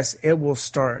progress, it will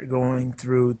start going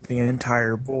through the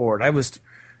entire board. I was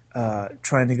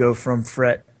trying to go from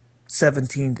fret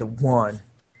 17 to 1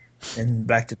 and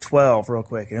back to 12 real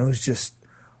quick. And it was just,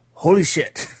 holy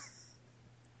shit.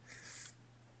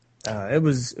 It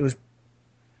was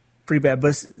pretty bad.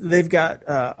 But they've got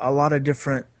a lot of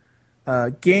different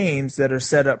games that are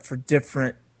set up for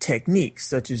different techniques,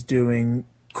 such as doing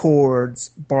chords,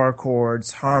 bar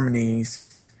chords, harmonies.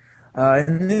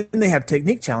 And then they have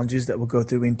technique challenges that will go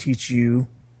through and teach you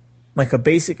like a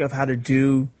basic of how to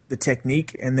do the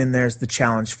technique, and then there's the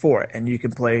challenge for it. And you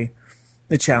can play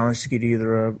the challenge to get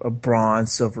either a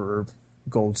bronze, silver, or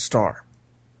gold star.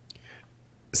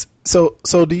 So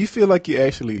do you feel like you're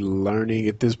actually learning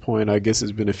at this point? I guess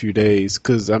it's been a few days,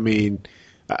 because, I mean,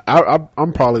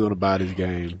 I'm probably going to buy this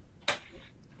game.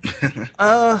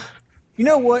 You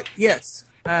know what? Yes,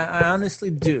 I honestly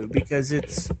do, because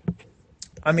it's,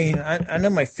 I mean, I know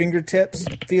my fingertips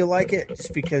feel like it,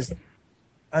 just because,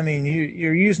 I mean,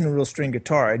 you're using a real string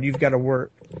guitar, and you've got to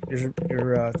work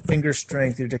your finger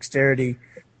strength, your dexterity,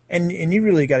 and you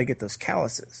really got to get those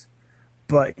calluses.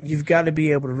 But you've got to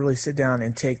be able to really sit down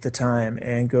and take the time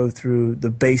and go through the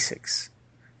basics.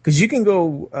 Because you can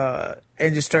go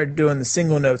and just start doing the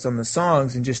single notes on the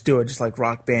songs and just do it just like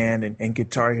Rock Band and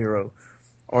Guitar Hero.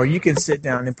 Or you can sit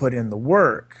down and put in the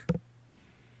work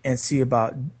and see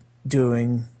about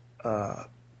doing,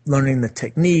 learning the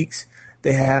techniques.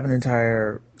 They have an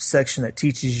entire section that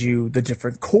teaches you the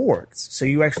different chords. So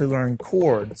you actually learn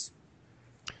chords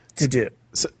to do.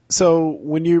 So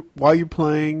while you're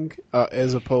playing,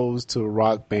 as opposed to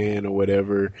Rock Band or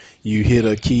whatever, you hit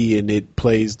a key and it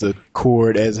plays the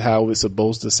chord as how it's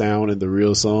supposed to sound in the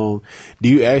real song. Do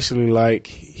you actually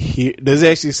does it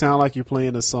actually sound like you're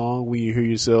playing a song when you hear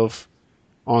yourself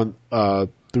on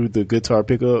through the guitar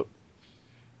pickup?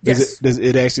 Yes. Does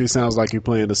it actually sounds like you're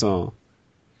playing the song?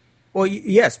 Well,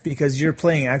 yes, because you're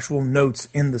playing actual notes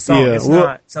in the song. Yeah, it's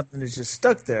not something that's just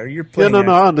stuck there. You're playing. No,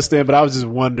 I understand, but I was just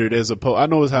wondering I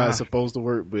know it's how it's supposed to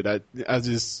work, but I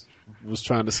just was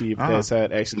trying to see if that's how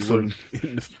it actually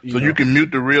works. You can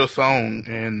mute the real song,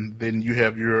 and then you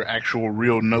have your actual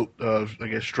real note of, I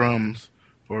guess, strums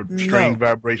or string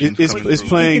vibrations. It's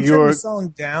playing you can turn the song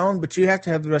down, but you have to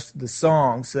have the rest of the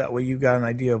song, so that way you've got an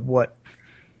idea of what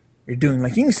you're doing.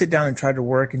 Like you can sit down and try to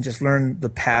work and just learn the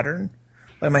pattern.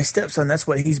 Like my stepson, that's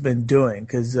what he's been doing,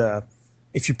 because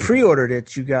if you pre-ordered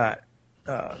it, you got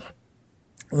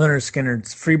Leonard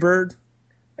Skinner's Freebird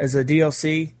as a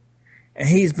DLC, and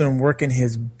he's been working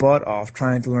his butt off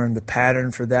trying to learn the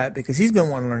pattern for that, because he's been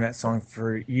wanting to learn that song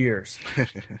for years.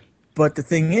 But the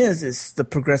thing is, it's the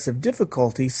progressive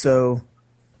difficulty, so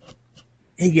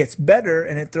he gets better,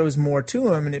 and it throws more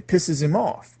to him, and it pisses him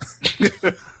off.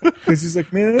 Because he's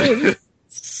like, man, this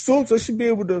sucks. I should be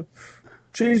able to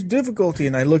change difficulty.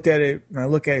 And I looked at it, and I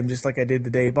look at him just like I did the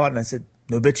day he bought it, and I said,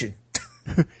 no bitching.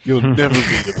 You'll never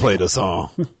get to play the song.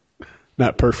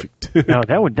 Not perfect. No,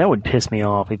 that would piss me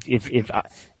off.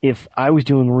 If I was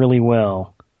doing really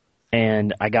well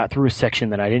and I got through a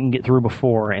section that I didn't get through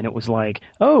before, and it was like,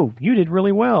 oh, you did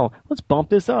really well. Let's bump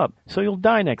this up so you'll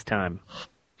die next time.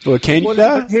 Well, can you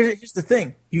die? Here's the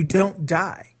thing. You don't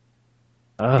die.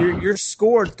 You're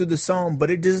scored through the song, but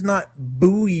it does not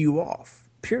boo you off,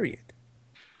 period.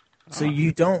 So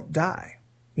you don't die.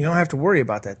 You don't have to worry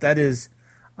about that. That is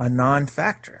a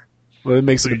non-factor. Well, it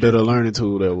makes it a better learning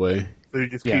tool that way. So you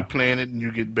just keep playing it and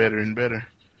you get better and better.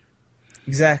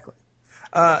 Exactly.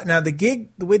 Now the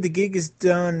way the gig is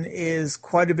done is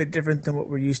quite a bit different than what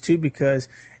we're used to, because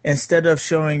instead of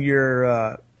showing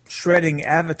your shredding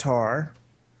avatar,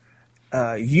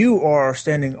 you are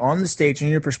standing on the stage and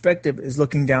your perspective is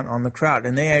looking down on the crowd.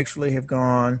 And they actually have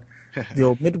gone the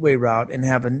old Midway route and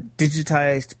have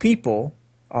digitized people,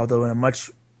 although in a much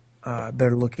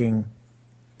better looking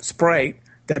sprite,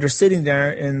 that are sitting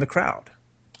there in the crowd.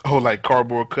 Oh, like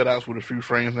cardboard cutouts with a few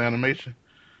frames of animation?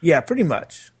 Yeah, pretty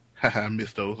much. I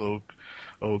miss those old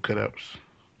cutouts.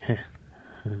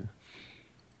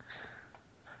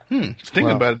 Thinking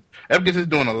about it, Avengers is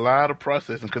doing a lot of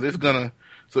processing because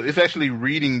it's actually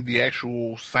reading the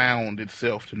actual sound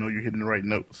itself to know you're hitting the right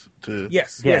notes.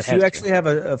 Yes. You actually have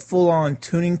a full-on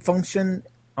tuning function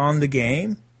on the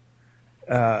game,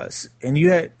 and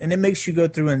it makes you go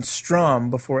through and strum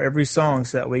before every song,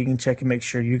 so that way you can check and make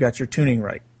sure you got your tuning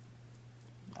right.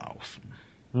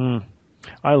 Awesome.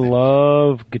 I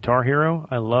love Guitar Hero.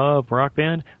 I love Rock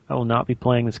Band. I will not be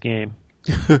playing this game.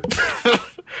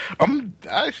 I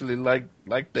actually like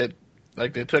that.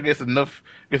 Like that. I guess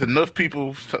enough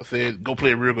people said go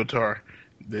play a real guitar.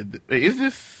 Is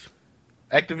this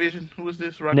Activision? Who is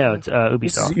this? Rocksmith? No, it's Ubisoft.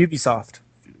 This is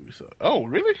Ubisoft. Oh,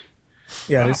 really?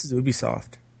 Yeah, This is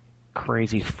Ubisoft.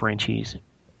 Crazy Frenchies.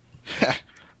 I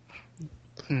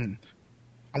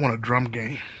want a drum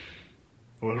game.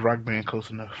 Or is Rock Band close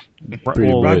enough? Rock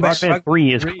Band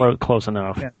 3 is close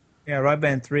enough. Yeah, Rock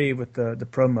Band 3 with the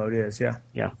pro mode is, yeah.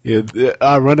 Yeah,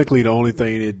 ironically, the only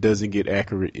thing that doesn't get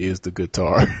accurate is the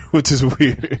guitar, which is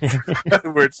weird.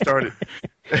 Where it started.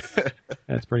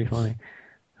 That's pretty funny.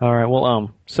 All right,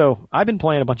 well, so I've been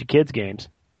playing a bunch of kids' games,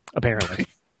 apparently.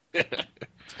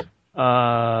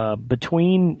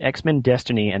 Between X-Men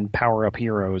Destiny and Powerup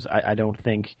Heroes, I don't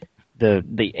think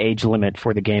the age limit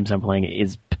for the games I'm playing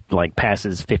is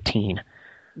passes 15.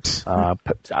 I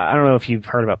don't know if you've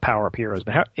heard about Powerup Heroes,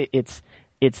 but it's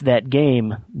that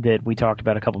game that we talked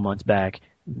about a couple months back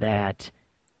that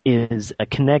is a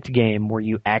Kinect game where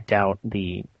you act out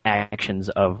the actions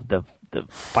of the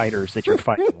fighters that you're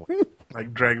fighting with.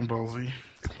 Like Dragon Ball Z.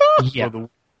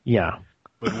 Yeah.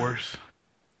 But worse.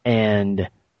 And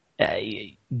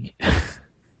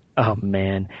oh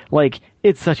man,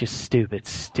 it's such a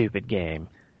stupid game.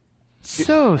 It's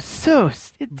so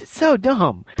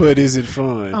dumb. But is it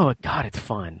fun? Oh God, it's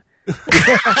fun.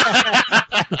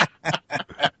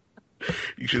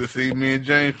 You should have seen me and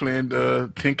James playing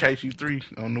Tenkaichi 3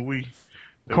 on the Wii.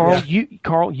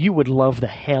 Carl, you would love the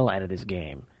hell out of this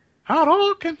game.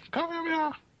 Hadouken, come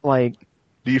here.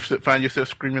 Do you find yourself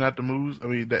screaming out the moves? I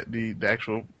mean, the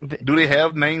actual. Do they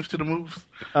have names to the moves?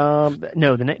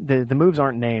 No, the moves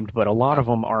aren't named, but a lot of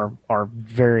them are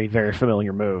very, very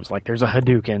familiar moves. Like there's a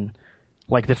Hadouken.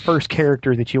 Like the first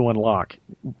character that you unlock,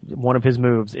 one of his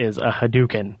moves is a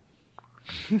Hadouken,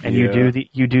 and you do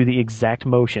the exact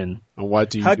motion. And why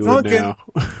do you do it now?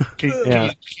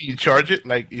 Can you charge it?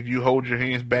 Like if you hold your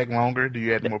hands back longer, do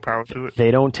you add more power to it?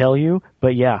 They don't tell you,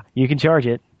 but yeah, you can charge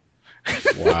it.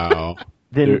 Wow.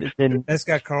 Then that's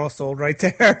got Carl sold right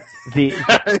there.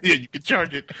 Yeah, you can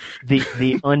charge it. The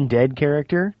undead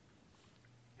character,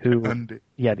 the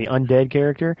undead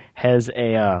character has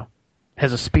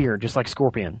a spear just like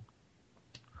Scorpion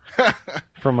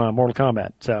from Mortal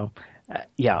Kombat. So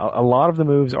a lot of the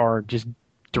moves are just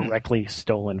directly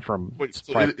stolen from. Wait,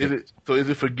 so is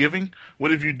it forgiving?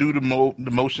 What if you do the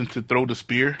motion to throw the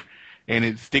spear and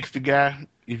it sticks the guy?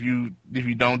 If you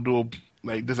don't do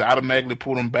does it automatically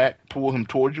pull him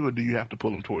towards you, or do you have to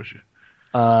pull him towards you?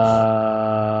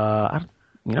 I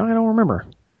don't remember.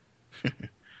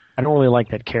 I don't really like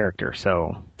that character,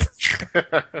 so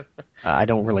I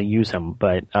don't really use him.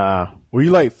 But were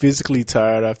you physically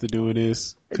tired after doing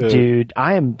this? Dude,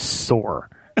 I am sore.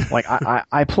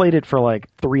 I played it for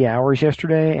 3 hours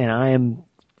yesterday, and I am.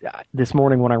 This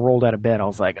morning when I rolled out of bed, I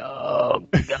was like, "Oh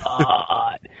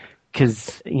God."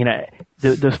 Because,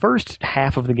 the first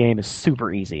half of the game is super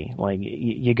easy.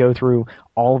 You go through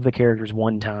all of the characters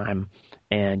one time,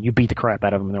 and you beat the crap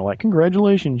out of them, and they're like,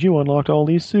 congratulations, you unlocked all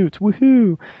these suits,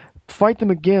 woohoo! Fight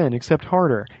them again, except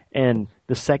harder. And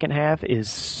the second half is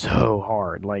so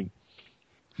hard.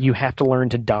 You have to learn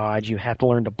to dodge, you have to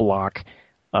learn to block,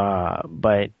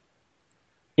 but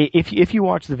if you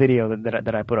watch the video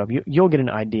that I put up, you'll get an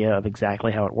idea of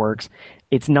exactly how it works.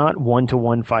 It's not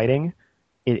one-to-one fighting.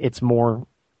 It's more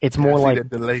like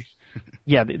that delay.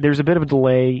 Yeah, there's a bit of a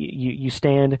delay. You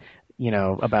stand,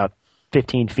 about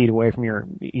 15 feet away from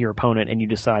your opponent, and you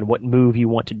decide what move you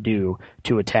want to do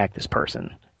to attack this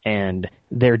person. and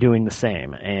they're doing the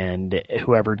same. And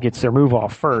whoever gets their move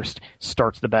off first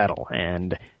starts the battle.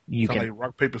 And you Sound can like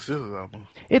rock paper scissors album.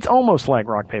 It's almost like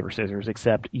rock paper scissors,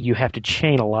 except you have to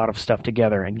chain a lot of stuff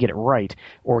together and get it right,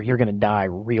 or you're going to die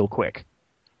real quick.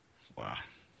 Wow.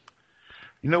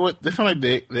 You know what? This sounds like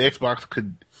the Xbox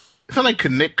could. It sounds like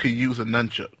Kinect could use a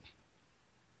nunchuck.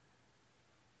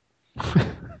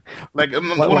 Like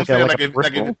what I'm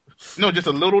saying, no, just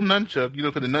a little nunchuck. You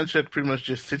know, because the nunchuck pretty much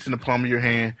just sits in the palm of your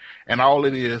hand, and all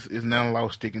it is an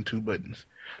analog stick and 2 buttons.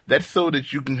 That's so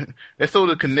that you can. That's so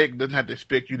the Kinect doesn't have to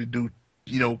expect you to do,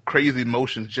 crazy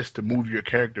motions just to move your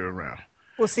character around.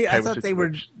 Well, see, I thought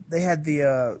they had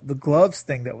the gloves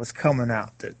thing that was coming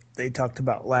out that they talked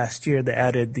about last year. They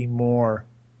added the more,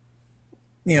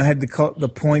 had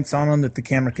the points on them that the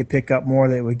camera could pick up more.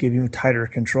 That would give you tighter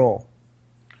control.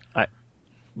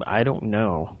 I don't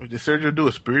know. Did Sergio do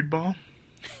a spirit bomb?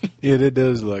 Yeah, that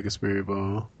does look like a spirit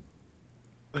bomb.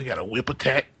 You got a whip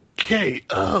attack.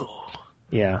 KO.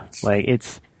 Yeah, like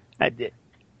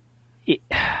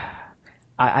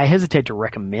I hesitate to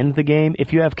recommend the game.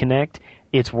 If you have Kinect,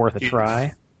 it's worth a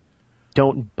try.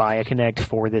 Don't buy a Kinect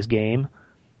for this game,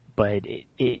 but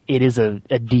it is a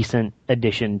decent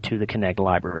addition to the Kinect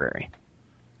library.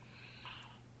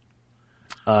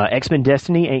 X-Men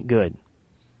Destiny ain't good.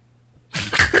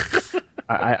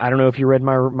 I don't know if you read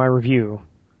my review,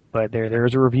 but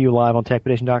there's a review live on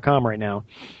techpedition.com right now,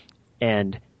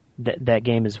 and that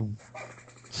game is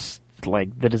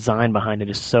like the design behind it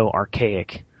is so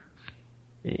archaic.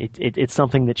 It's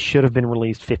something that should have been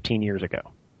released 15 years ago.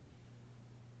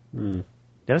 Did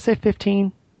I say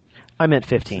 15? I meant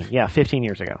 15. Yeah, 15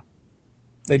 years ago.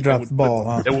 They dropped the ball,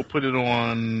 huh? They will put it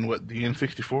on the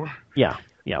N64? Yeah.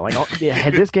 Like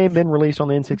had this game been released on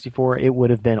the N64, it would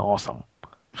have been awesome.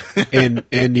 and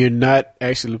you're not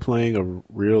actually playing a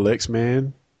real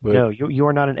X-Man? But... No, you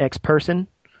are not an X-person.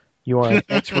 You are an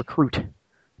X-recruit.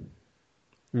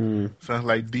 Sounds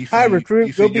like DC. Hi, recruit.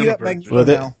 DC Go beat Universe. up Magneto Well,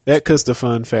 now. that cuts the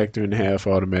fun factor in half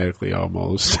automatically,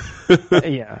 almost.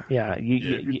 Yeah.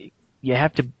 You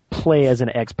have to play as an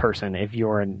X-person if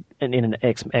you're in an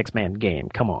X-Man game.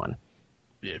 Come on.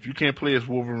 Yeah, if you can't play as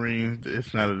Wolverine,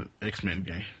 it's not an X-Men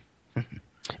game.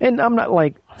 And I'm not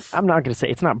going to say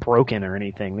it's not broken or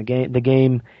anything. The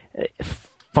game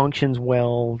functions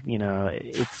well.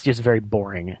 It's just very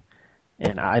boring,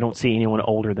 and I don't see anyone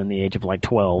older than the age of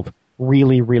 12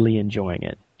 really, really enjoying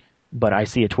it. But I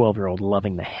see a 12-year-old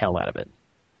loving the hell out of it.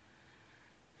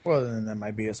 Well, then that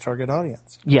might be his target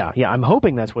audience. Yeah. I'm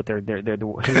hoping that's what who their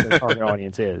target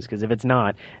audience is. Because if it's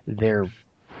not, they're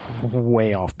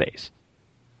way off base.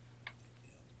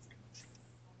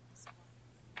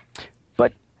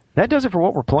 But that does it for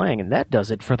what we're playing, and that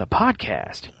does it for the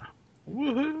podcast.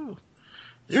 Woohoo!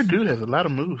 Your dude has a lot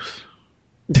of moves.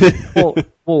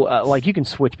 Well, you can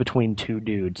switch between 2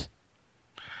 dudes.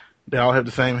 They all have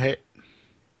the same hat.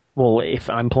 Well, if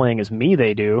I'm playing as me,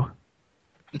 they do.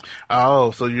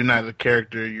 Oh, so you're not a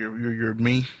character. You're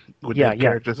me with that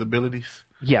character's abilities.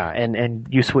 Yeah, and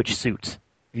you switch suits.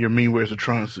 Your me wears a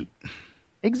Tron suit.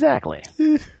 Exactly.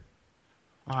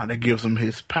 That gives him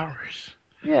his powers.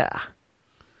 Yeah.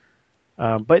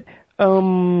 But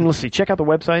let's see. Check out the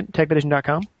website,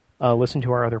 techpedition.com. Listen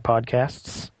to our other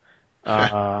podcasts.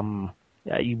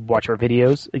 You watch our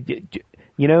videos.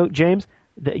 James,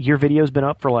 your video's been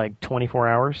up for 24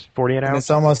 hours, 48 hours. And it's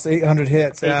almost 800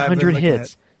 hits. 800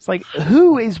 hits. It's like,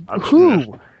 who wants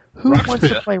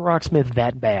to play Rocksmith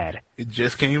that bad? It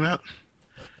just came out?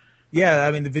 Yeah,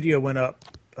 I mean, the video went up.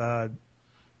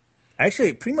 Actually,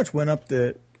 it pretty much went up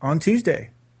on Tuesday.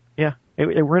 Yeah,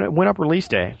 it went up release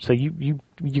day, so you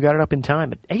got it up in time.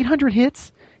 But 800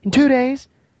 hits in 2 days?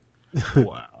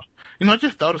 Wow. I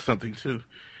just thought of something, too.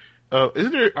 Are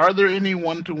there any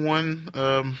one-to-one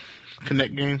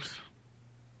Kinect games?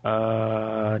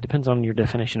 Depends on your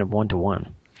definition of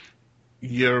one-to-one.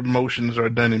 Your motions are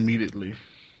done immediately.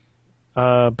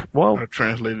 Are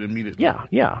translated immediately.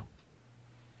 Yeah.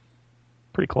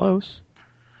 Pretty close.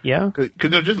 Yeah.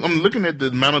 Because I'm looking at the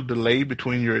amount of delay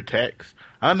between your attacks.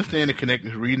 I understand the Kinect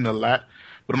is reading a lot,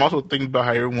 but I'm also thinking about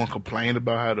how everyone complained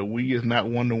about how the Wii is not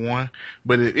one-to-one.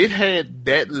 But if it had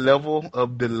that level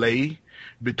of delay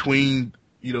between,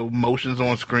 motions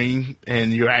on screen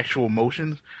and your actual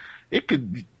motions, it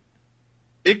could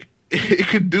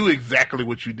do exactly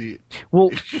what you did.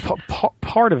 Well,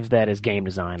 part of that is game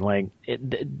design.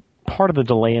 Part of the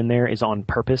delay in there is on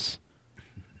purpose,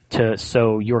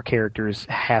 so your characters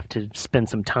have to spend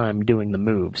some time doing the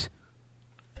moves.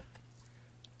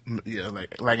 Yeah,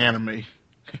 like anime.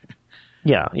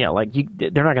 Yeah, like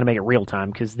they're not going to make it real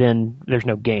time because then there's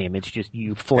no game. It's just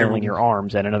you flailing your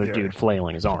arms at another dude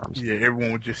flailing his arms. Yeah,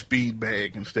 everyone would just speed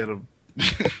bag instead of.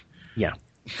 Yeah.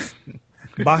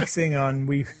 Boxing on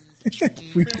Wii.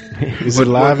 Is it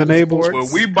live enabled? Well,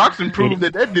 Wii Boxing proved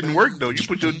that didn't work though. You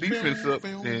put your defense up,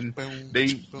 and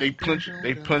they punch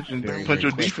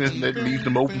your defense, and that leaves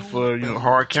them open for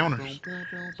hard counters.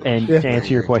 And to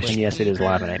answer your question, yes, it is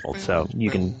live enabled, so you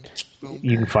can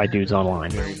fight dudes online.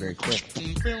 Very quick.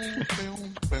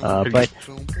 But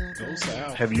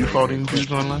have you fought any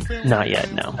dudes online? Not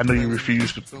yet, no. I know you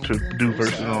refuse to do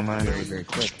versus online. Very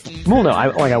quick. Well, no,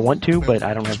 I want to, but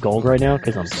I don't have gold right now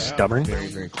because I'm stubborn.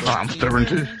 Very quick. I'm stubborn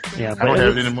too. Yeah, I don't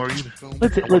have it anymore either.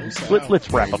 Let's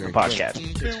wrap up the podcast.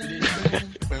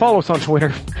 Follow us on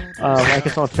Twitter. Like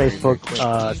us on Facebook.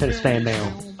 Send us fan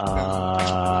mail.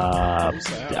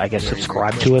 I guess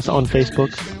subscribe to us on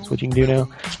Facebook. That's what you can do now.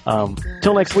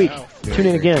 Till next week. Tune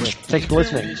in again. Thanks for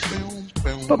listening.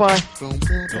 Bye-bye.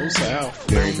 Go south.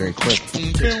 Very, very quick.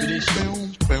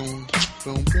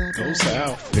 Go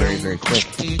south. Very, very quick.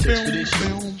 Go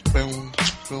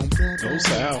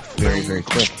south. Very, very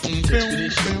quick.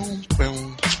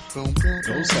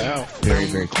 Go south. Very,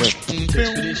 very quick.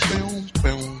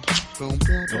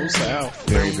 Go south.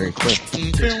 Very, very quick.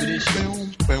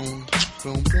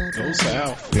 Go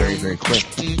south. Very, very quick.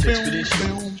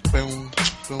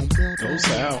 Go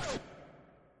south.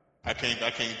 I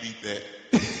can't beat that.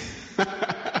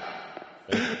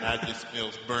 I just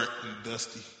smells burnt and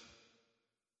dusty.